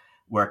euro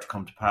were to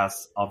come to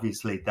pass,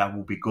 obviously that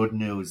would be good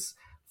news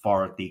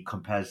for the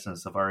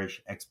competitiveness of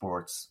Irish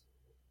exports.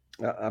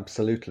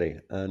 Absolutely.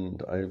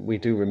 And we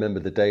do remember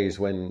the days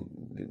when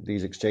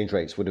these exchange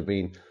rates would have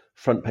been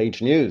front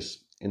page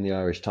news in the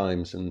Irish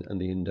Times and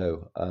the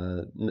Indo.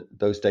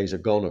 Those days are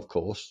gone, of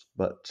course,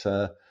 but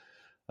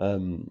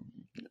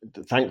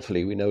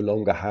thankfully we no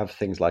longer have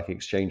things like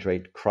exchange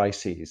rate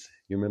crises.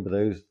 You remember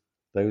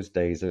those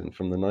days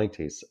from the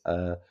 90s.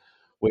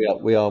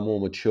 We are more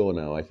mature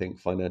now, I think,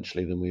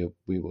 financially than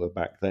we were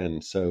back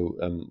then. So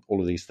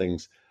all of these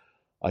things,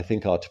 I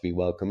think, are to be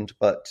welcomed.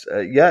 But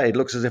it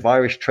looks as if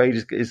Irish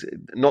trade is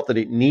not that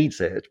it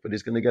needs it, but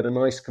is going to get a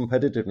nice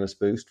competitiveness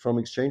boost from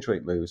exchange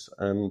rate moves.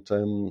 And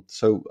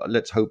so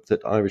let's hope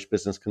that Irish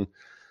business can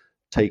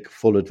take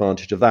full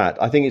advantage of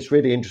that. I think it's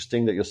really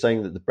interesting that you're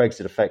saying that the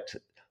Brexit effect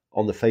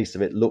on the face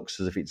of it looks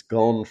as if it's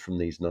gone from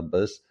these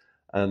numbers.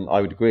 And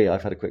I would agree.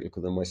 I've had a quick look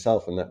at them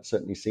myself, and that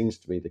certainly seems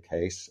to be the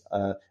case.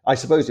 I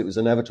suppose it was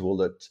inevitable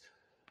that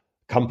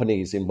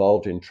companies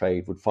involved in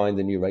trade would find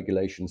the new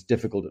regulations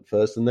difficult at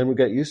first and then would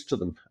get used to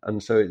them.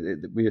 And so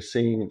we are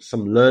seeing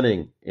some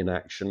learning in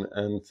action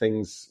and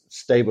things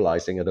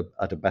stabilizing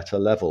at a better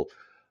level.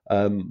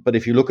 But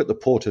if you look at the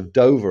port of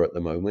Dover at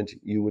the moment,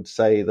 you would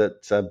say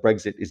that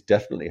Brexit is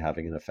definitely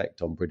having an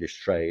effect on British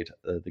trade.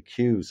 The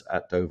queues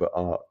at Dover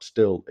are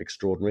still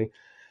extraordinary.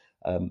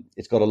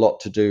 It's got a lot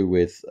to do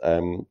with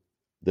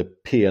the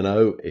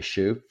P&O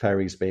issue,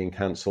 ferries being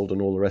cancelled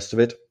and all the rest of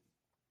it.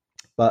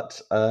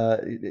 But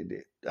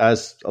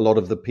as a lot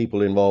of the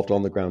people involved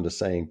on the ground are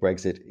saying,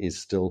 Brexit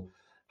is still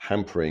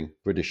hampering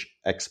British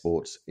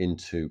exports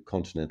into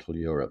continental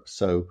Europe.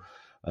 So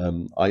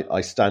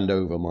I stand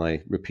over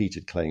my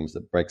repeated claims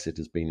that Brexit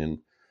has been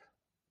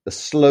a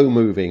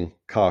slow-moving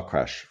car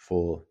crash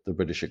for the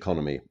British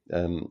economy.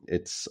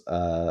 It's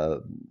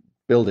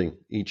building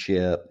each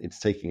year. It's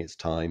taking its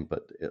time,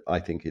 but I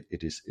think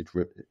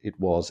it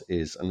was,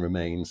 is, and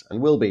remains,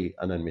 and will be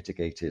an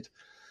unmitigated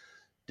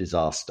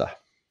disaster.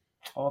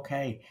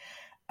 Okay.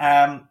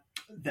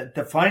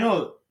 The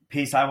final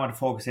piece I want to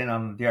focus in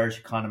on the Irish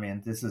economy,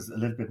 and this is a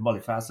little bit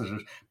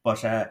multifaceted,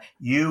 but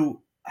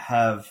you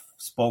have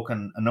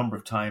spoken a number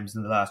of times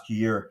in the last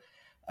year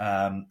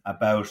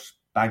about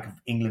Bank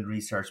of England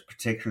research,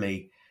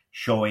 particularly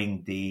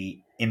showing the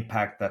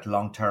impact that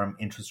long-term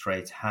interest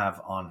rates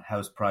have on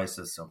house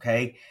prices,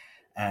 okay?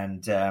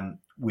 And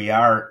we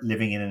are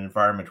living in an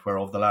environment where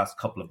over the last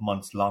couple of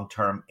months,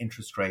 long-term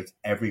interest rates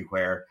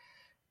everywhere,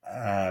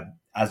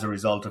 as a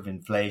result of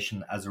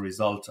inflation, as a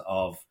result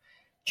of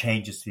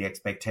changes to the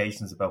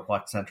expectations about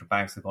what central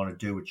banks are going to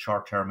do with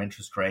short-term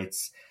interest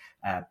rates,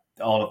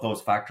 all of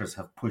those factors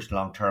have pushed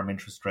long-term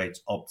interest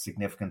rates up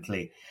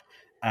significantly.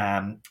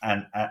 And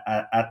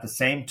at the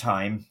same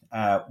time,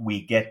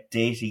 we get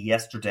data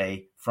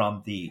yesterday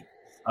from the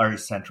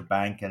Irish Central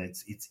Bank, and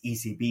it's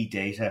ECB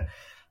data,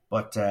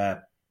 but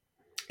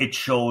it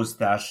shows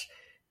that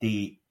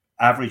the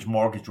average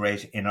mortgage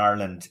rate in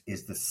Ireland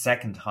is the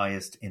second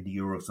highest in the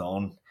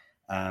Eurozone.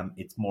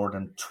 It's more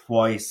than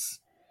twice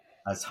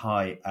as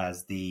high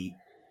as the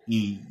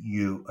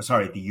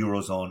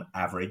Eurozone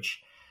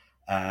average.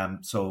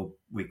 So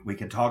we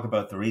can talk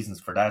about the reasons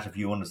for that if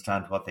you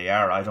understand what they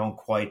are. I don't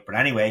quite. But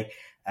anyway,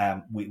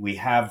 we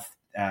have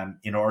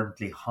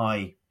inordinately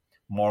high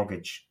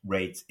mortgage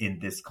rates in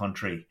this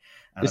country.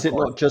 And is it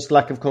not just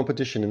lack of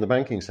competition in the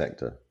banking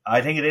sector? I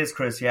think it is,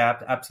 Chris. Yeah,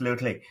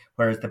 absolutely.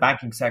 Whereas the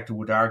banking sector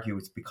would argue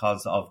it's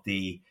because of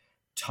the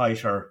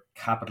tighter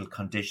capital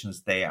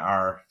conditions they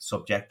are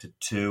subjected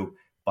to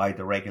by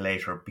the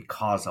regulator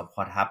because of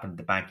what happened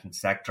to the banking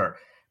sector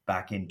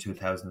back in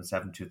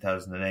 2007,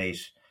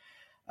 2008.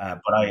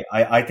 But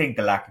I think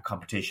the lack of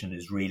competition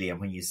is really, and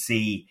when you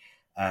see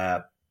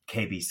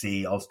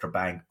KBC, Ulster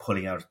Bank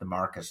pulling out of the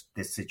market,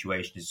 this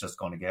situation is just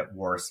going to get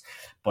worse.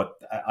 But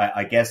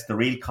I guess the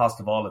real cost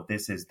of all of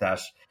this is that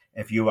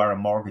if you are a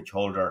mortgage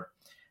holder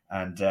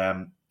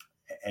and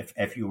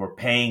if you were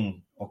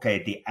paying,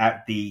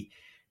 the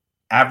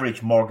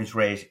average mortgage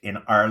rate in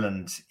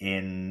Ireland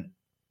in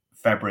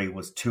February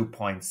was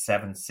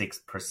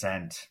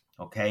 2.76%.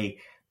 Okay.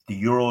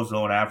 The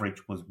Eurozone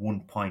average was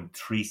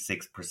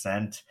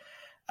 1.36%.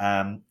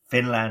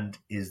 Finland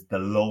is the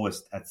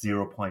lowest at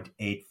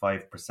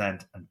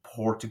 0.85%. And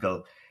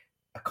Portugal,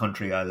 a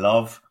country I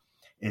love,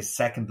 is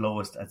second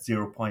lowest at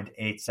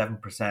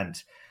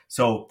 0.87%.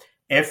 So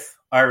if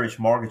Irish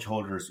mortgage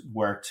holders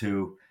were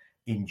to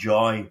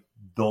enjoy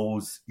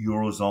those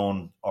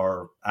Eurozone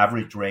or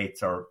average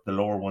rates or the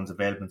lower ones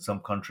available in some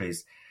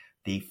countries,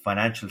 the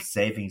financial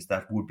savings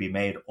that would be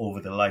made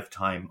over the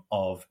lifetime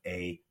of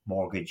a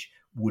mortgage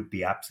would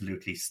be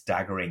absolutely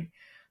staggering.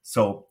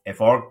 So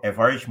if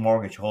Irish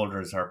mortgage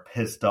holders are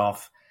pissed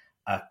off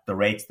at the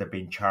rates they're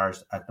being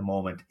charged at the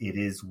moment, it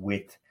is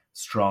with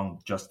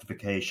strong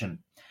justification.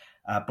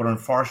 But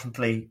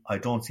unfortunately, I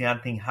don't see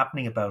anything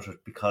happening about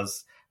it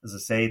because, as I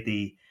say,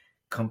 the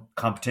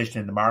competition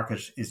in the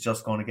market is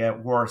just going to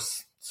get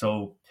worse.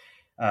 So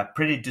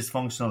pretty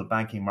dysfunctional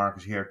banking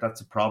market here.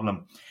 That's a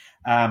problem.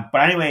 But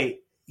anyway,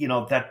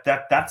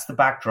 that's the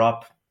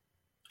backdrop.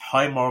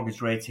 High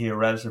mortgage rates here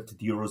relative to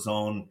the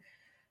Eurozone,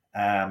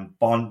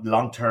 bond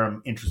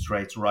long-term interest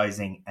rates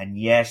rising, and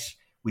yet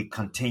we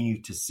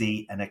continue to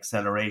see an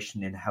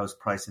acceleration in house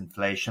price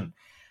inflation.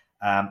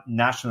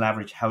 National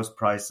average house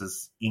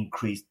prices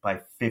increased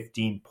by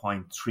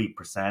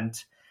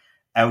 15.3%.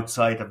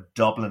 Outside of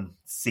Dublin,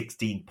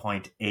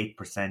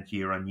 16.8%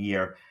 year on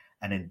year,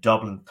 and in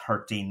Dublin,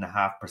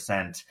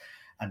 13.5%.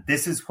 And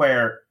this is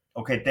where,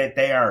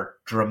 they are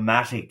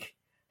dramatic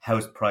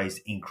house price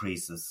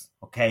increases,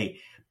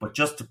 But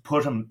just to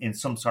put them in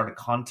some sort of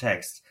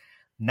context,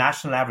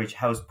 national average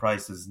house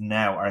prices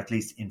now, or at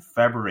least in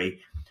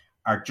February,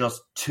 are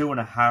just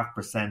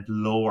 2.5%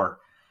 lower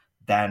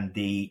than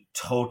the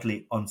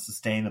totally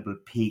unsustainable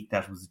peak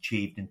that was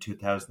achieved in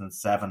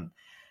 2007.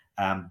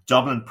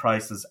 Dublin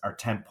prices are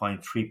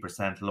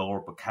 10.3%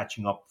 lower, but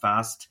catching up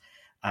fast.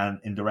 And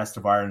in the rest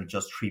of Ireland,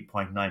 just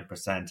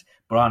 3.9%.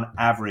 But on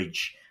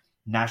average,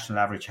 national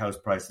average house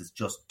prices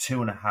just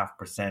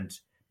 2.5%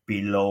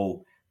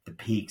 below the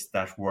peaks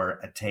that were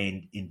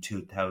attained in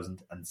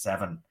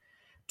 2007.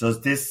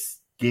 Does this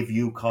give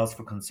you cause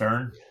for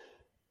concern?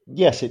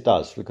 Yes, it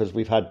does, because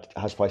we've had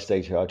house price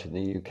data out in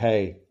the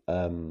UK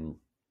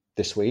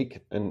this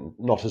week, and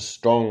not as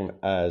strong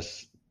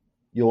as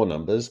your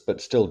numbers,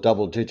 but still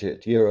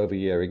double-digit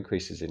year-over-year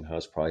increases in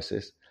house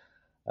prices.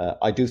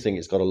 I do think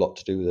it's got a lot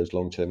to do with those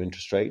long-term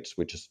interest rates,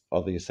 which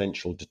are the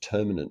essential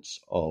determinants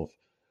of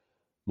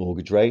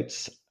mortgage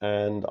rates.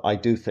 And I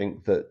do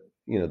think that,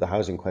 the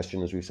housing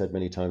question, as we've said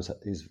many times,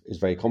 is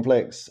very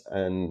complex,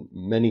 and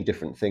many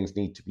different things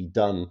need to be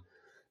done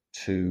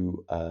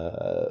to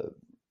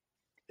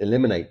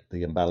eliminate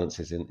the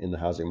imbalances in the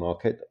housing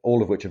market,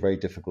 all of which are very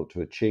difficult to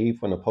achieve.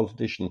 When a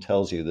politician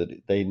tells you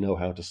that they know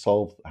how to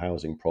solve the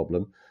housing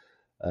problem,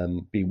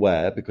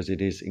 beware, because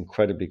it is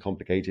incredibly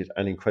complicated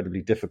and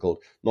incredibly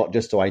difficult, not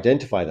just to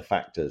identify the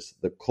factors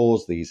that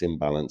cause these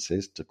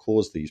imbalances, to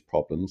cause these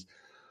problems,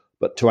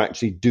 but to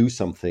actually do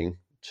something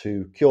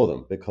to cure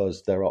them,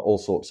 because there are all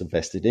sorts of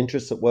vested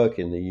interests at work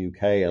in the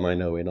UK, and I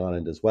know in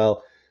Ireland as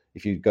well.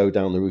 If you go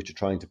down the route of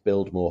trying to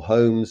build more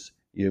homes,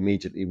 you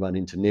immediately run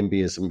into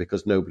NIMBYism,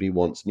 because nobody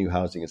wants new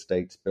housing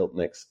estates built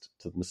next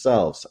to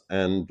themselves,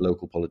 and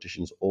local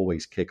politicians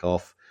always kick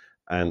off,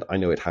 and I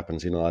know it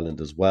happens in Ireland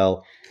as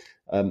well.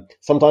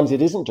 Sometimes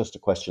it isn't just a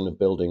question of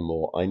building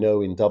more. I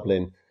know in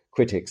Dublin,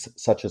 critics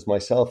such as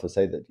myself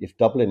say that if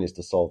Dublin is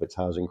to solve its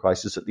housing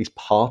crisis, at least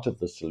part of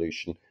the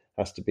solution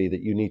has to be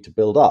that you need to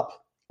build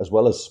up as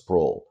well as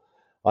sprawl.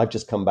 I've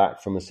just come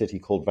back from a city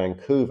called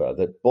Vancouver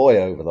that, boy,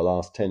 over the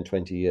last 10,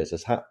 20 years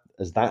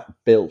as that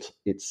built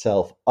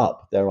itself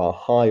up. There are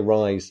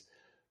high-rise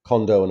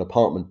condo and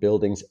apartment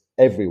buildings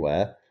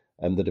everywhere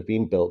that have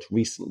been built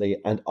recently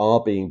and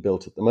are being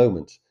built at the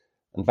moment.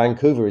 And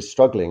Vancouver is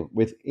struggling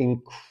with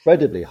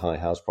incredibly high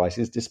house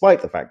prices,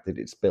 despite the fact that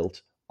it's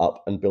built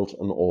up and built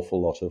an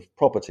awful lot of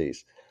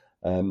properties.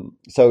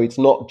 So it's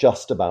not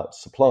just about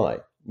supply.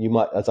 You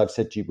might, as I've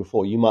said to you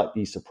before, you might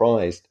be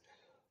surprised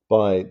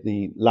by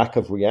the lack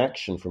of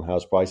reaction from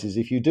house prices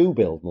if you do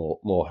build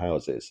more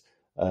houses.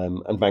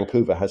 And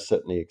Vancouver has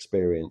certainly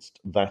experienced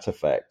that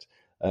effect.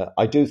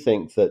 I do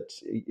think that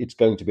it's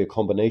going to be a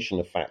combination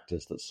of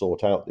factors that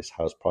sort out this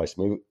house price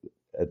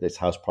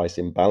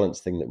imbalance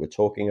thing that we're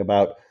talking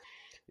about.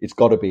 It's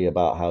got to be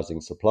about housing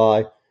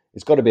supply.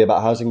 It's got to be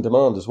about housing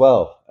demand as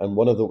well. And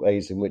one of the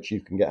ways in which you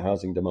can get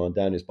housing demand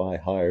down is by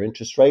higher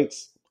interest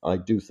rates. I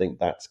do think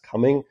that's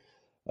coming.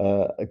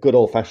 A good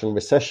old-fashioned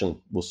recession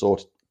will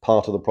sort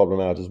part of the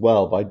problem out as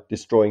well by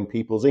destroying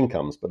people's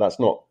incomes. But that's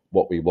not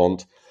what we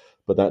want.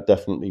 But that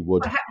definitely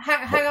would.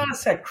 Hang on a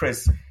sec,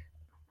 Chris.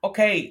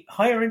 Okay,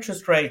 higher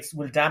interest rates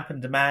will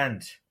dampen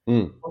demand.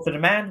 But the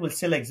demand will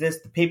still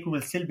exist. The people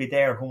will still be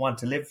there who want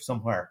to live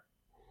somewhere.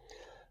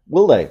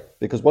 Will they?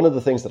 Because one of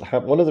the things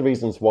that one of the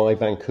reasons why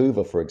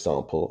Vancouver, for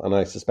example, and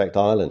I suspect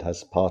Ireland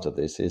has part of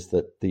this, is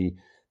that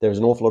there's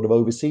an awful lot of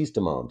overseas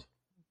demand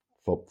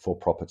for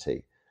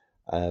property,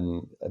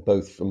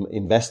 both from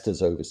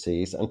investors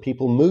overseas and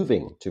people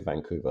moving to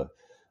Vancouver.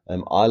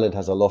 Ireland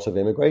has a lot of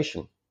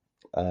immigration.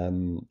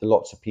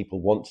 Lots of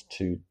people want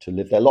to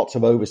live there. Lots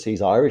of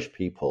overseas Irish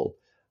people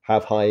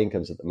have high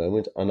incomes at the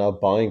moment and are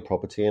buying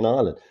property in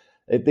Ireland.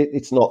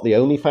 It's not the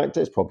only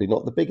factor. It's probably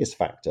not the biggest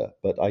factor,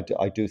 but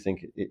I do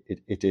think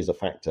it is a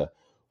factor.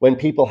 When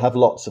people have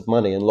lots of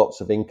money and lots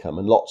of income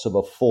and lots of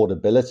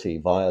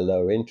affordability via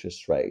lower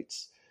interest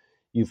rates,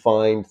 you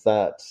find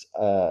that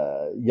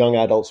young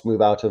adults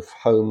move out of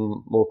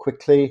home more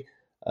quickly.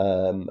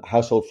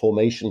 Household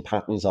formation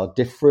patterns are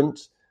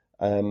different.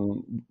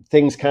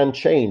 Things can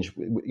change.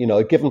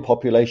 A given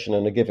population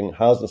and a given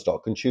housing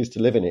stock can choose to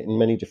live in it in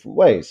many different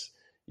ways.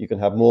 You can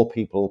have more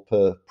people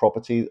per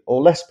property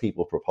or less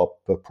people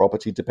per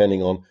property,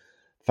 depending on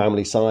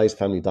family size,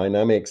 family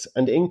dynamics,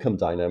 and income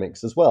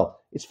dynamics as well.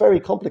 It's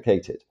very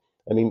complicated.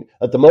 I mean,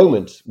 at the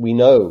moment, we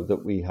know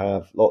that we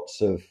have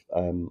lots of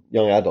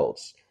young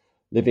adults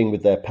living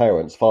with their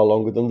parents far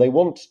longer than they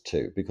want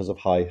to because of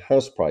high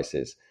house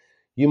prices.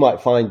 You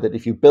might find that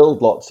if you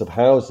build lots of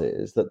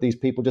houses, that these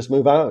people just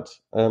move out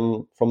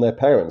from their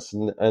parents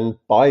and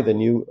buy the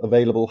new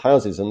available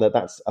houses, and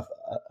that's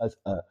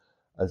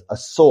a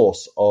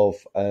source of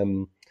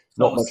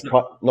not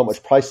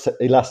much price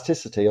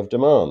elasticity of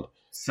demand.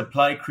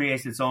 Supply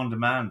creates its own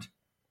demand.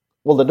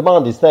 Well, the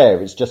demand is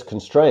there; it's just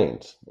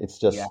constrained. It's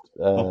just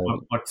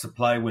but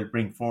supply will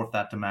bring forth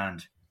that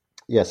demand.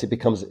 Yes, it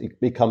becomes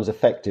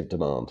effective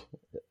demand,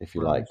 if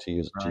you like, to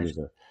use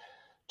a.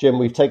 Jim,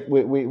 we've taken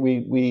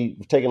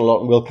a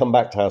lot, and we'll come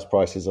back to house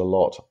prices a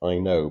lot, I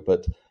know.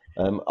 But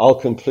I'll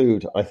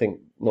conclude, I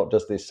think, not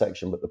just this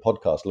section, but the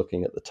podcast,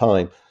 looking at the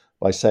time,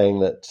 by saying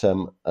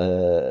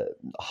that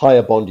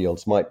higher bond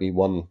yields might be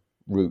one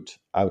route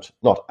out,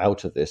 not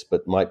out of this,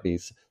 but might be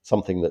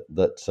something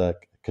that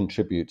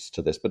contributes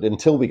to this. But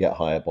until we get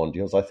higher bond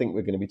yields, I think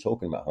we're going to be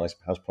talking about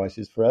house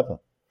prices forever.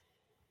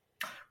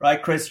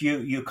 Right, Chris,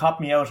 you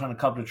caught me out on a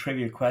couple of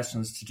trivia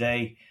questions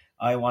today.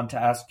 I want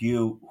to ask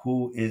you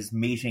who is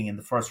meeting in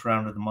the first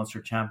round of the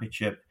Munster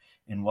Championship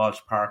in Walsh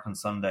Park on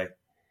Sunday.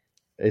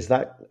 Is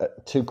that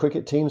 2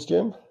 cricket teams,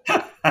 Jim?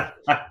 Have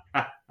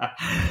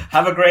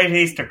a great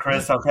Easter,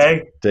 Chris,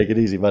 okay? Take it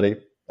easy, buddy.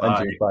 Bye.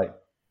 And you, bye.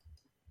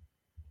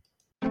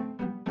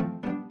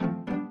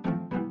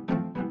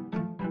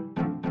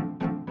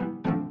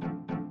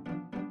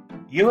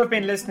 You have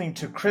been listening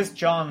to Chris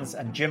Johns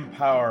and Jim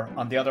Power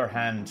on The Other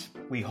Hand.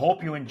 We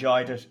hope you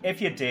enjoyed it. If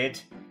you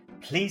did,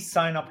 please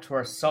sign up to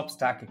our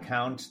Substack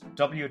account,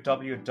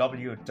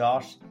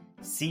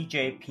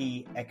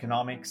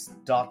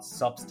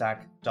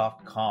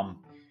 www.cjpeconomics.substack.com.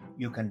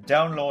 You can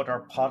download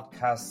our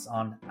podcasts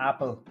on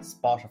Apple,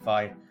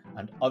 Spotify,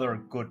 and other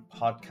good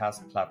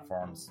podcast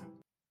platforms.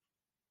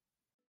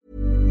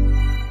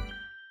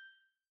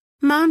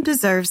 Mom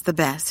deserves the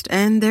best,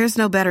 and there's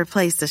no better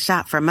place to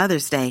shop for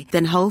Mother's Day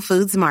than Whole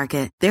Foods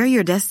Market. They're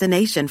your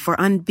destination for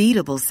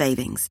unbeatable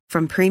savings,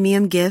 from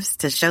premium gifts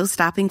to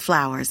show-stopping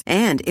flowers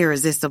and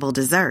irresistible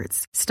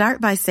desserts. Start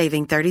by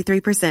saving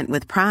 33%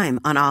 with Prime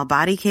on all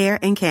body care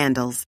and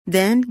candles.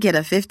 Then get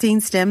a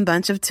 15-stem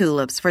bunch of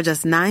tulips for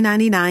just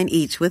 $9.99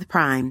 each with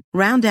Prime.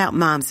 Round out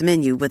Mom's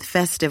menu with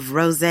festive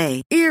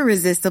rosé,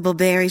 irresistible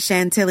berry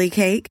chantilly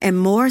cake, and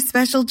more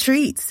special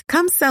treats.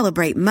 Come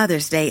celebrate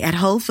Mother's Day at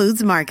Whole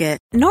Foods Market.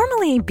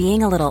 Normally,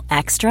 being a little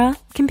extra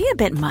can be a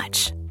bit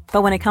much,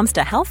 but when it comes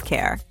to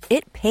healthcare,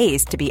 it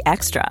pays to be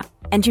extra.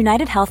 And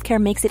United Healthcare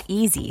makes it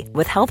easy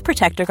with Health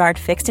Protector Guard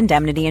fixed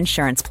indemnity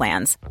insurance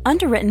plans.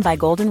 Underwritten by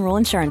Golden Rule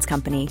Insurance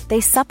Company, they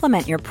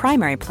supplement your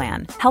primary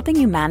plan, helping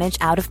you manage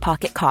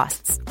out-of-pocket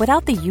costs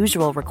without the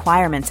usual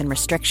requirements and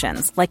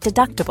restrictions like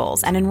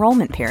deductibles and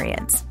enrollment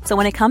periods. So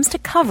when it comes to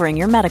covering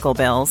your medical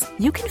bills,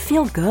 you can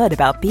feel good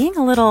about being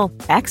a little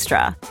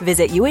extra.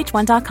 Visit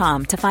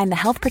uh1.com to find the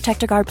Health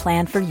Protector Guard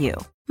plan for you.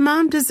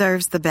 Mom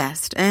deserves the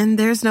best, and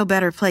there's no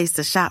better place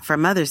to shop for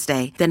Mother's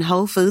Day than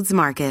Whole Foods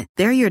Market.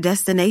 They're your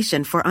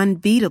destination for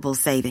unbeatable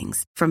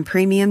savings, from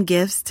premium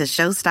gifts to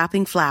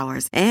show-stopping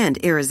flowers and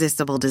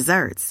irresistible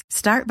desserts.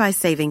 Start by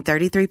saving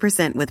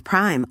 33% with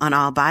Prime on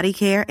all body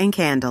care and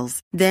candles.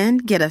 Then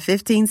get a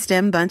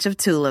 15-stem bunch of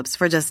tulips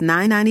for just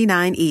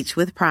 $9.99 each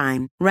with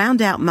Prime.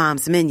 Round out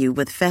Mom's menu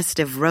with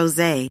festive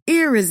rosé,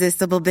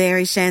 irresistible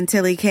berry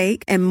chantilly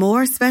cake, and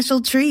more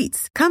special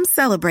treats. Come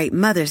celebrate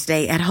Mother's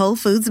Day at Whole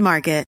Foods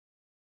Market.